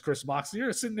words, Chris Moxley.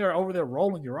 You're sitting there over there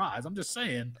rolling your eyes. I'm just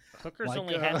saying. Hooker's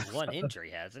only had 1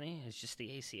 injury, hasn't he? It's just the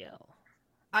ACL.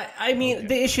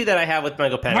 The issue that I have with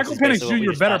Michael Penix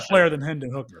Jr. better player than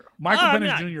Hendon Hooker.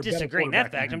 Penix Jr. Disagreeing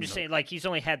that fact. I'm just saying, he's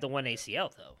only had the 1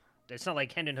 ACL though. It's not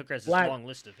like Hendon Hooker has this long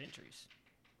list of injuries.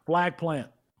 Flag plant.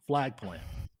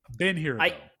 Been here.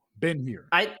 Been here.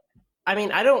 I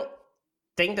don't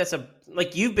think that's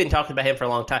you've been talking about him for a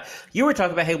long time. You were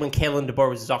talking about him when Kalen DeBoer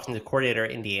was his offensive coordinator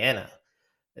at Indiana.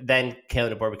 Then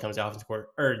Kalen DeBoer becomes the offensive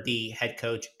coordinator, or the head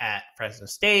coach at Fresno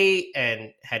State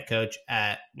and head coach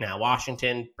at now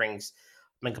Washington, brings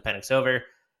Michael Penix over.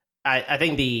 I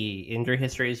think the injury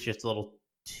history is just a little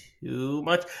too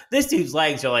much. This dude's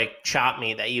legs are like chop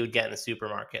meat that you would get in the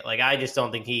supermarket. I just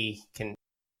don't think he can.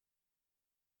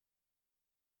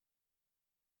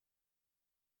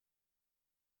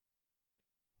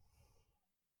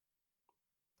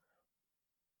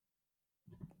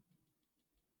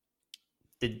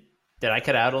 Did I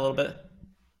cut out a little bit?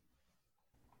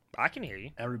 I can hear you.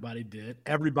 Everybody did.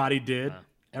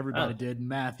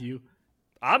 Matthew.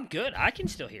 I'm good. I can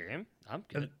still hear him. I'm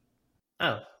good.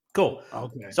 Oh, cool.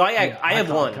 Okay. So I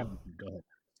have one. Go ahead.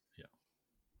 Yeah.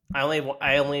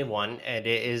 I only have one, and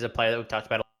it is a player that we've talked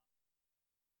about.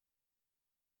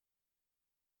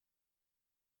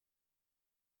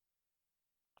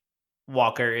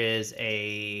 Walker is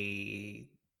a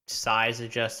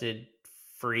size-adjusted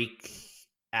freak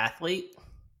athlete.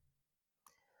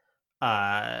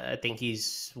 I think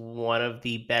he's one of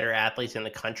the better athletes in the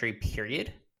country,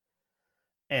 period.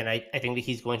 And I think that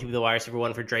he's going to be the wide receiver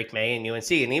 1 for Drake May and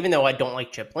UNC. And even though I don't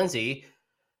like Chip Lindsey,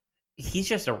 he's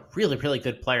just a really, really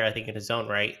good player, I think, in his own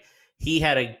right. He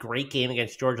had a great game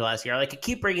against Georgia last year. Like, I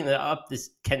keep bringing up this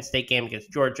Kent State game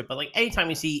against Georgia, but like anytime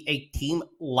you see a team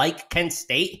like Kent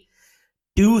State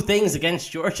do things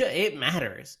against Georgia, it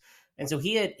matters. And so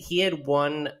he had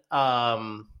one.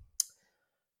 I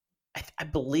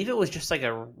believe it was just like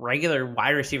a regular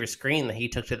wide receiver screen that he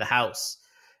took to the house,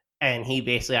 and he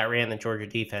basically outran the Georgia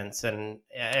defense. And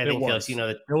I think Felix,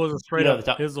 it was a straight up.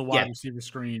 It was a wide yeah. receiver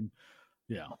screen.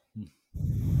 Yeah.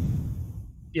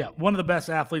 Yeah, one of the best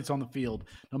athletes on the field,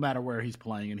 no matter where he's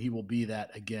playing, and he will be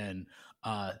that again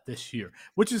this year.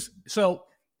 Which is so.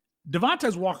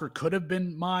 Devontae Walker could have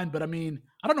been mine, but I mean,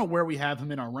 I don't know where we have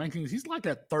him in our rankings. He's like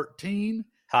at 13.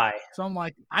 High. So I'm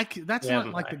like, that's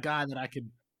not like the guy that I can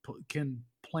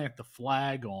plant the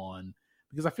flag on,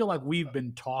 because I feel like we've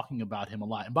been talking about him a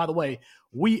lot. And by the way,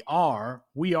 we are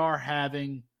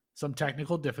having some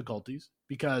technical difficulties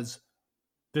because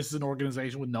this is an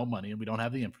organization with no money and we don't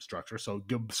have the infrastructure. So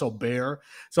bear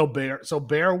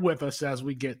with us as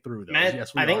we get through those. Matt,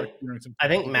 yes, I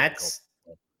think Matt's,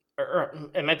 or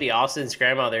it might be Austin's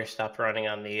grandmother stopped running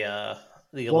on the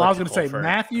well, I was going to say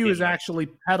Matthew is actually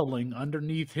pedaling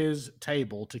underneath his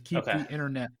table to keep the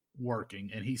internet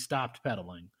working, and he stopped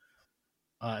pedaling,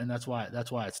 and that's why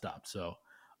it stopped. So,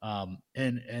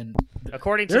 and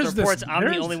according to the reports, I'm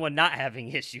the only one not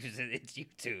having issues. It's you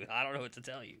two. I don't know what to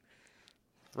tell you.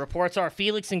 Reports are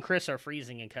Felix and Chris are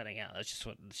freezing and cutting out. That's just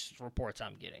reports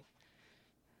I'm getting.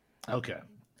 Okay.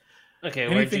 Okay,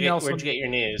 where'd you get your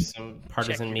news? Some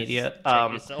partisan media.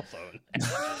 Check your cell phone.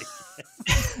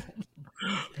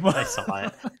 I saw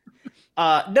it.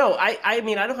 No, I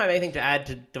mean, I don't have anything to add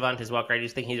to Devontae Walker. I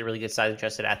just think he's a really good size and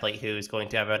trusted athlete who is going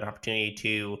to have an opportunity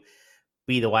to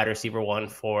be the wide receiver one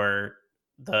for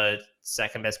the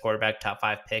second best quarterback, top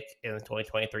 5 pick in the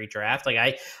 2023 draft.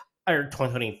 Or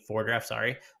 2024 draft,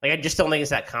 sorry. Like, I just don't think it's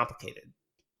that complicated.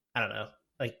 I don't know.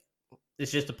 Like,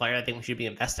 it's just a player I think we should be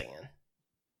investing in.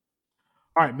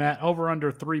 All right, Matt, over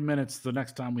under 3 minutes the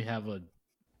next time we have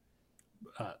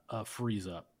a freeze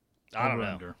up. I don't know.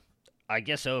 Under. I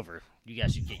guess over. You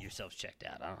guys should get yourselves checked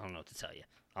out. I don't know what to tell you.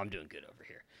 I'm doing good over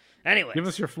here. Anyway. Give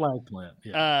us your flag plant.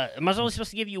 Yeah. Am I only supposed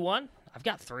to give you one? I've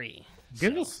got 3.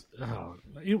 Give us.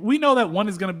 We know that one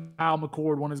is going to be Kyle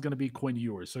McCord, one is going to be Quinn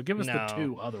Ewers. So give us the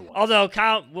 2 other ones. Although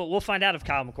Kyle, we'll find out if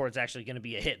Kyle McCord's actually going to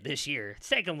be a hit this year. It's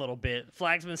taken a little bit.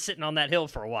 Flag's been sitting on that hill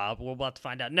for a while, but we'll have to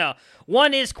find out. No,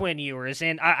 one is Quinn Ewers,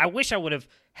 and I wish I would have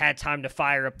had time to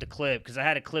fire up the clip, because I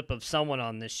had a clip of someone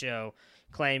on this show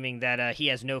claiming that he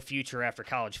has no future after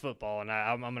college football, and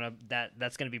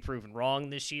that's going to be proven wrong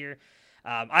this year.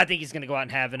 I think he's going to go out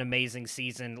and have an amazing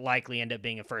season, likely end up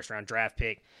being a first-round draft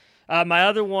pick. My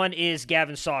other one is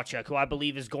Gavin Sawchuk, who I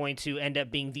believe is going to end up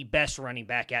being the best running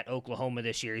back at Oklahoma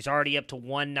this year. He's already up to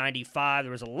 195.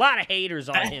 There was a lot of haters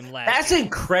on him last year. That's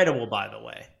incredible, by the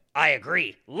way. I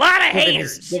agree. A lot of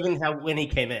haters. Given when he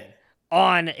came in.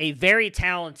 On a very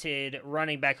talented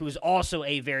running back who is also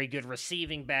a very good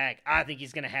receiving back. I think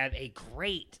he's going to have a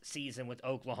great season with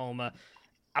Oklahoma.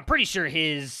 I'm pretty sure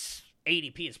his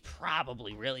ADP is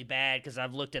probably really bad because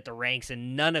I've looked at the ranks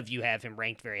and none of you have him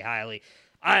ranked very highly.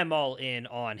 I'm all in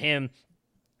on him.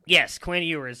 Yes, Quinn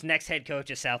Ewers, next head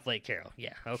coach of South Lake Carroll.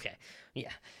 Yeah, okay.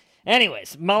 Yeah.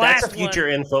 Anyways, that's a future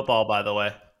in football, by the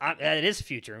way. It is a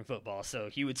future in football, so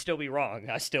you would still be wrong.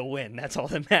 I still win. That's all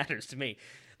that matters to me.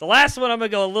 The last one, I'm going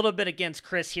to go a little bit against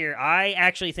Chris here. I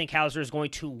actually think Hauser is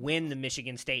going to win the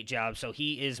Michigan State job, so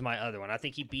he is my other one. I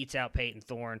think he beats out Peyton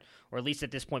Thorne, or at least at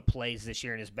this point plays this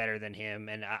year and is better than him.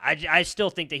 And I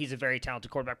still think that he's a very talented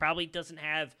quarterback. Probably doesn't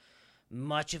have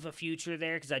much of a future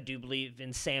there because I do believe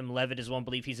in Sam Levitt as one.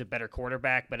 Believe he's a better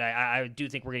quarterback, but I do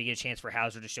think we're going to get a chance for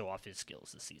Hauser to show off his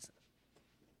skills this season.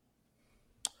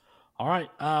 All right.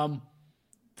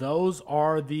 Those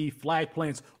are the flag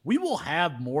plants. We will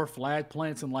have more flag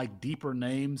plants and like deeper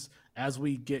names as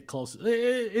we get closer.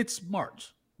 It's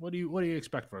March. What do you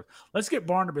expect for us? Let's get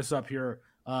Barnabas up here,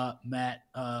 Matt,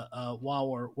 while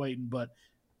we're waiting. But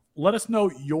let us know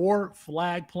your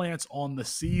flag plants on the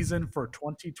season for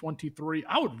 2023.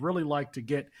 I would really like to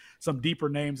get some deeper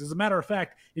names. As a matter of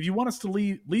fact, if you want us to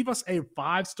leave us a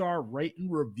 5-star rate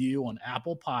and review on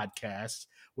Apple Podcasts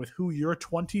with who your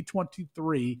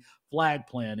 2023 flag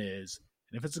plan is.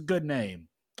 And if it's a good name,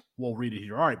 we'll read it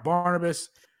here. All right, Barnabas.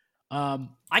 I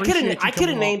could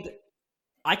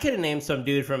have named some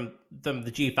dude from the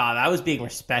G5. I was being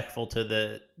respectful to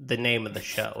the name of the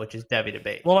show, which is Devy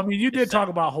Debate. Well, I mean, you did talk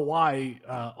about Hawaii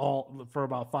all for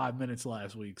about 5 minutes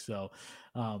last week. So,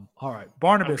 all right,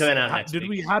 Barnabas. I'm coming out next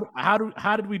week.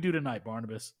 How did we do tonight,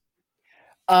 Barnabas?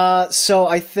 So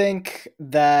I think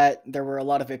that there were a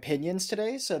lot of opinions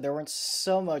today, so there weren't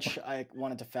so much I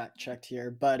wanted to fact check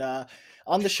here. But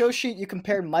on the show sheet, you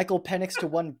compared Michael Penix to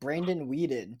one Brandon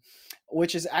Weeden,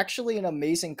 which is actually an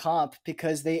amazing comp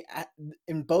because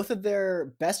in both of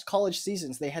their best college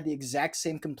seasons, they had the exact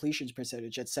same completions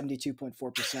percentage at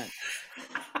 72.4%.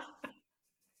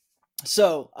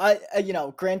 So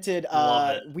granted,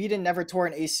 Love it. Whedon never tore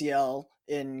an ACL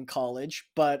in college,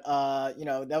 but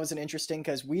that was an interesting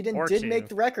because Whedon did make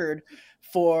the record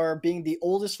for being the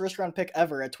oldest first round pick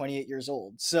ever at 28 years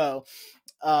old. So,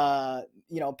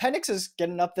 Penix is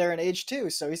getting up there in age too,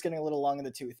 so he's getting a little long in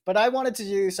the tooth. But I wanted to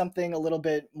do something a little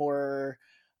bit more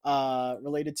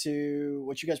related to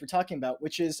what you guys were talking about,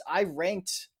 which is I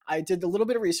did a little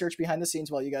bit of research behind the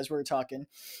scenes while you guys were talking.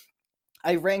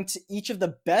 I ranked each of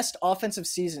the best offensive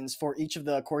seasons for each of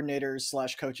the coordinators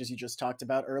 / coaches you just talked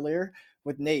about earlier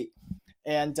with Nate.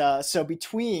 And so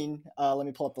between, let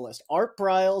me pull up the list, Art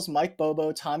Briles, Mike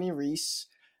Bobo, Tommy Rees,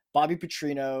 Bobby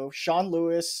Petrino, Sean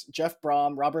Lewis, Jeff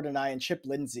Brom, Robert Anae, and Chip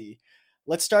Lindsey.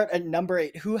 Let's start at number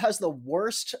 8. Who has the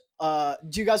worst? Do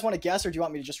you guys want to guess, or do you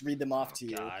want me to just read them off to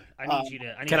you? God, I need you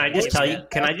to. Can I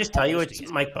just tell you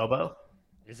it's Mike Bobo?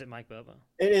 Is it Mike Bobo?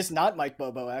 It is not Mike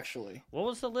Bobo, actually. What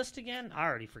was the list again? I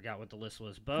already forgot what the list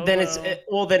was. Bobo. Then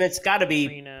it's got to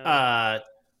be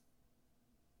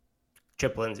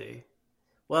Chip Lindsey.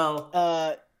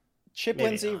 Well, Chip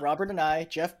Lindsey, not. Robert Anae,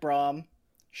 Jeff Brom,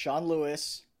 Sean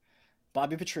Lewis,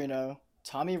 Bobby Petrino,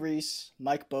 Tommy Rees,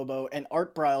 Mike Bobo, and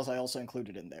Art Briles I also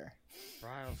included in there.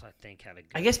 Briles, I think, had a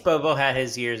good I guess Bobo had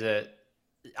his years at...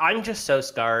 I'm just so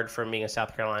scarred from being a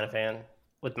South Carolina fan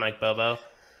with Mike Bobo.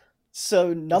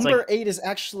 So number 8 is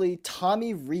actually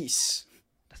Tommy Rees.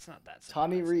 That's not that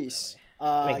surprising, Tommy Rees.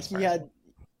 Really. He had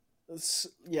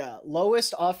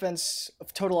lowest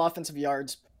total offensive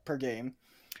yards per game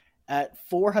at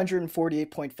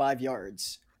 448.5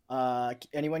 yards.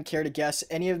 Anyone care to guess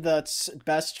any of the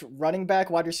best running back,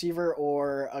 wide receiver,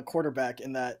 or a quarterback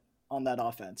on that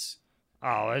offense?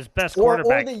 Oh, his best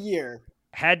quarterback or the year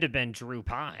had to have been Drew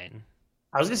Pine.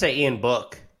 I was gonna say Ian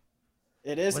Book.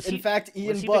 It is, in fact,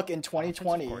 Ian Book in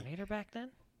 2020. Coordinator back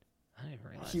then? I didn't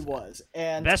realize he was.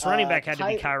 And best running back had to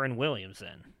be Kyron Williams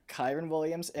then. Kyron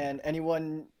Williams, and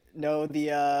anyone know the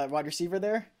wide receiver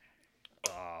there?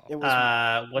 It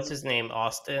was what's his name?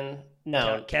 Austin?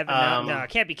 No, Kevin. No, it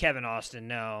can't be Kevin Austin.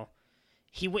 No,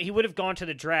 he would have gone to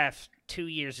the draft 2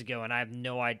 years ago, and I have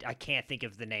no idea. I can't think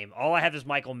of the name. All I have is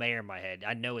Michael Mayer in my head.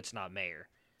 I know it's not Mayer.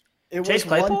 It was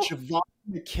one Javon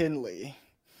McKinley.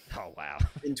 Oh wow!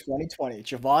 In 2020,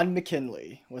 Javon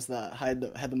McKinley had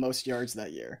the most yards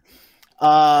that year.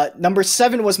 Number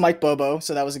 7 was Mike Bobo,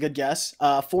 so that was a good guess.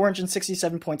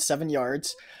 467.7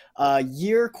 yards.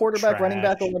 Year quarterback, running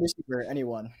back, or wide receiver?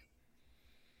 Anyone?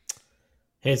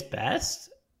 His best?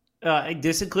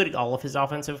 This including all of his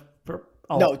offensive.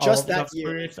 Just that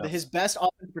year. His best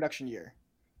offensive production year.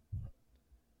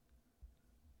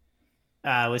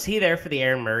 Was he there for the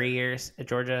Aaron Murray years at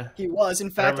Georgia? He was.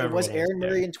 In fact, it was Aaron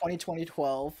Murray in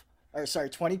 2012.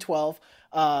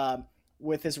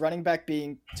 With his running back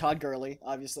being Todd Gurley,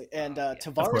 obviously, and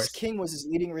Tavares King was his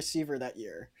leading receiver that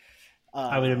year.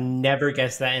 I would have never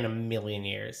guessed that in a million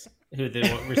years, who the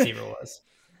receiver was.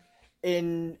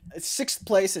 In 6th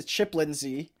place is Chip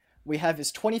Lindsey. We have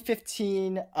his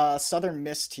 2015 Southern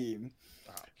Miss team,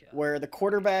 where the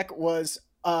quarterback was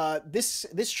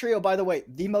this trio, by the way,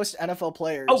 the most NFL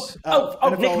players.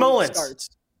 NFL Nick Mullins. Starts.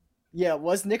 Yeah,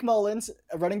 was Nick Mullins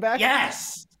a running back?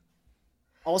 Yes.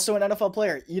 Also an NFL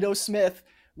player, Ito Smith,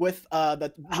 with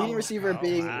the leading receiver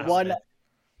being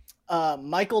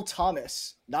Michael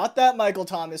Thomas. Not that Michael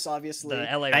Thomas, obviously.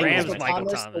 The LA Rams Michael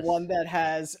Thomas. The one that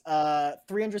has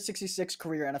 366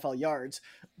 career NFL yards.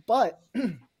 But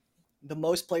the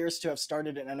most players to have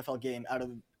started an NFL game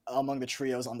among the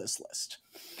trios on this list.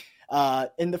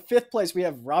 In the 5th place, we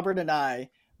have Robert Anae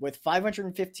with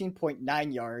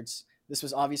 515.9 yards. This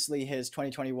was obviously his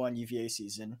 2021 UVA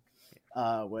season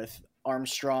with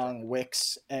Armstrong,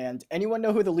 Wicks, and anyone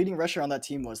know who the leading rusher on that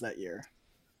team was that year?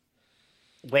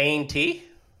 Wayne T?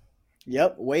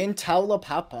 Yep, Wayne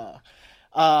Taulapapa.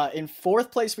 In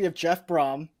 4th place, we have Jeff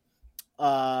Brom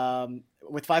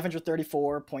with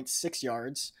 534.6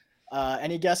 yards.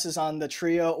 Any guesses on the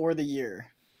trio or the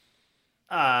year?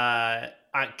 Can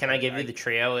I give you the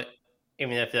trio,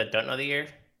 even if I don't know the year?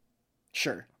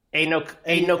 Sure.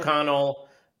 Aiden O'Connell,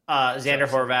 Xander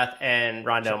Horvath, and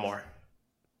Rondale Moore.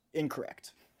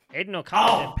 Incorrect. Aiden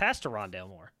O'Connell didn't pass to Rondale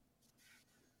Moore.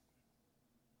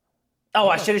 Oh,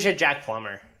 I should have said Jack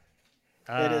Plummer.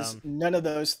 It is none of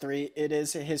those three. It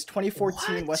is his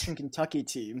 2014 Western Kentucky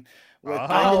team with Oh.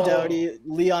 Brendan Doughty,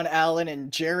 Leon Allen,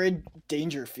 and Jared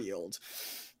Dangerfield.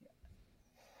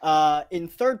 In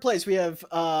third place, we have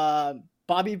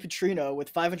Bobby Petrino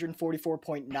with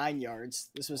 544.9 yards.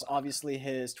 This was obviously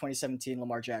his 2017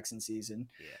 Lamar Jackson season.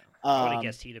 Yeah, I would have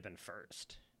guessed he'd have been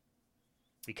first.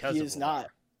 Because he of is Lamar.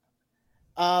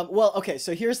 not. Well, okay,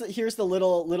 so here's the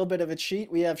little bit of a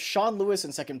cheat. We have Sean Lewis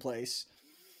in second place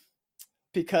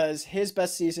because his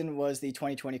best season was the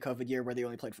 2020 COVID year where they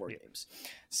only played 4 games.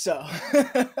 So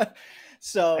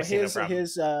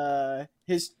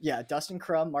Dustin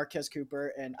Crum, Marquez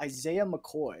Cooper, and Isaiah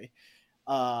McCoy.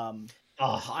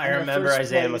 I remember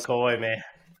Isaiah McCoy, man.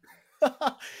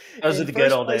 Those are the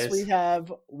good old days. We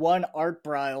have one Art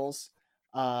Briles.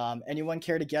 Anyone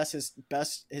care to guess his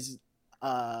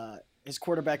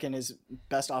quarterback in his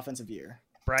best offensive year?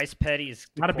 Bryce Petty is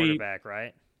the quarterback,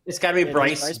 right? It's got to be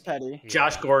Bryce Petty.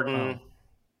 Josh Gordon.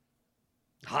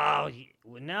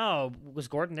 No. Was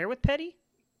Gordon there with Petty?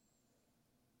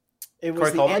 It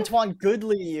was the Antoine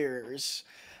Goodley years.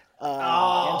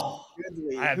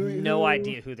 Goodley, I have no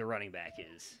idea who the running back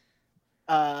is.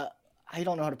 I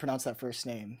don't know how to pronounce that first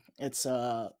name. It's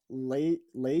Lake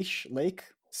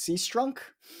Seastrunk.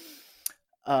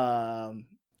 I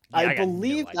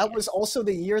believe that was also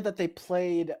the year that they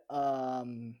played.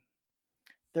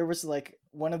 There was like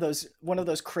one of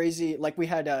those crazy, like we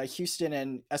had Houston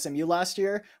and SMU last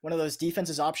year. One of those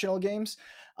defenses optional games.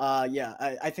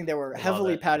 I think they were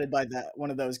heavily padded by one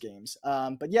of those games.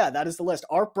 But yeah, that is the list.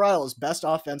 Art Briles, best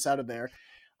offense out of there.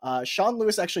 Sean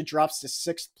Lewis actually drops to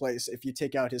 6th place if you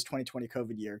take out his 2020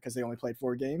 COVID year because they only played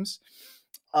 4 games.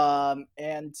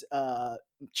 And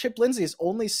Chip Lindsey is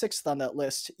only 6th on that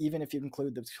list, even if you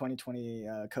include the 2020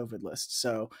 COVID list.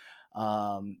 So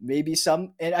maybe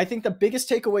some. And I think the biggest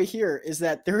takeaway here is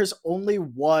that there is only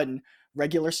one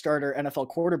regular starter NFL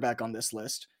quarterback on this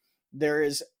list. There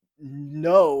is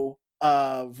no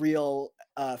real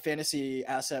fantasy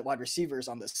asset wide receivers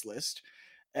on this list.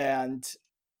 And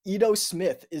Ito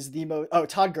Smith is the most,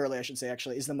 Todd Gurley, I should say,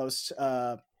 actually, is the most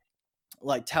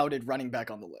touted running back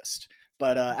on the list.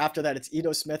 But after that, it's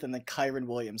Ito Smith and then Kyron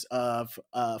Williams of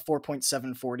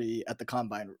 4.740 at the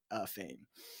combine fame.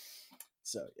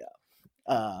 So, yeah.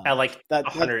 At like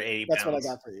 180 That's pounds. what I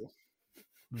got for you.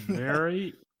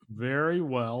 Very, very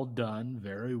well done.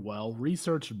 Very well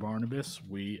researched, Barnabas.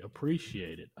 We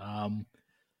appreciate it. All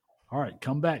right,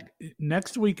 come back.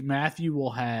 Next week, Matthew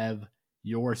will have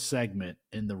your segment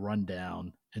in the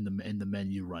rundown, in the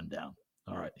menu rundown.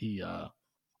 All right,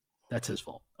 that's his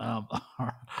fault. All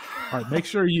right, make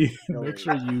sure you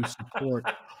support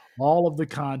all of the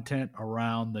content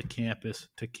around the Campus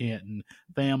to Canton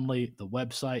family, the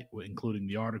website, including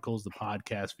the articles, the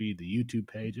podcast feed, the YouTube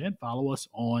page, and follow us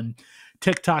on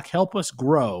TikTok. Help us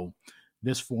grow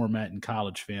this format in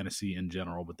college fantasy in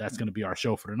general. But that's going to be our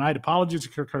show for tonight. Apologies to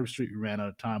Kirk Herbstreit. We ran out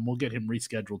of time. We'll get him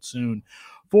rescheduled soon.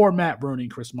 For Matt Bruni,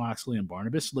 Chris Moxley, and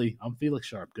Barnabas Lee, I'm Felix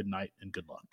Sharp. Good night and good luck.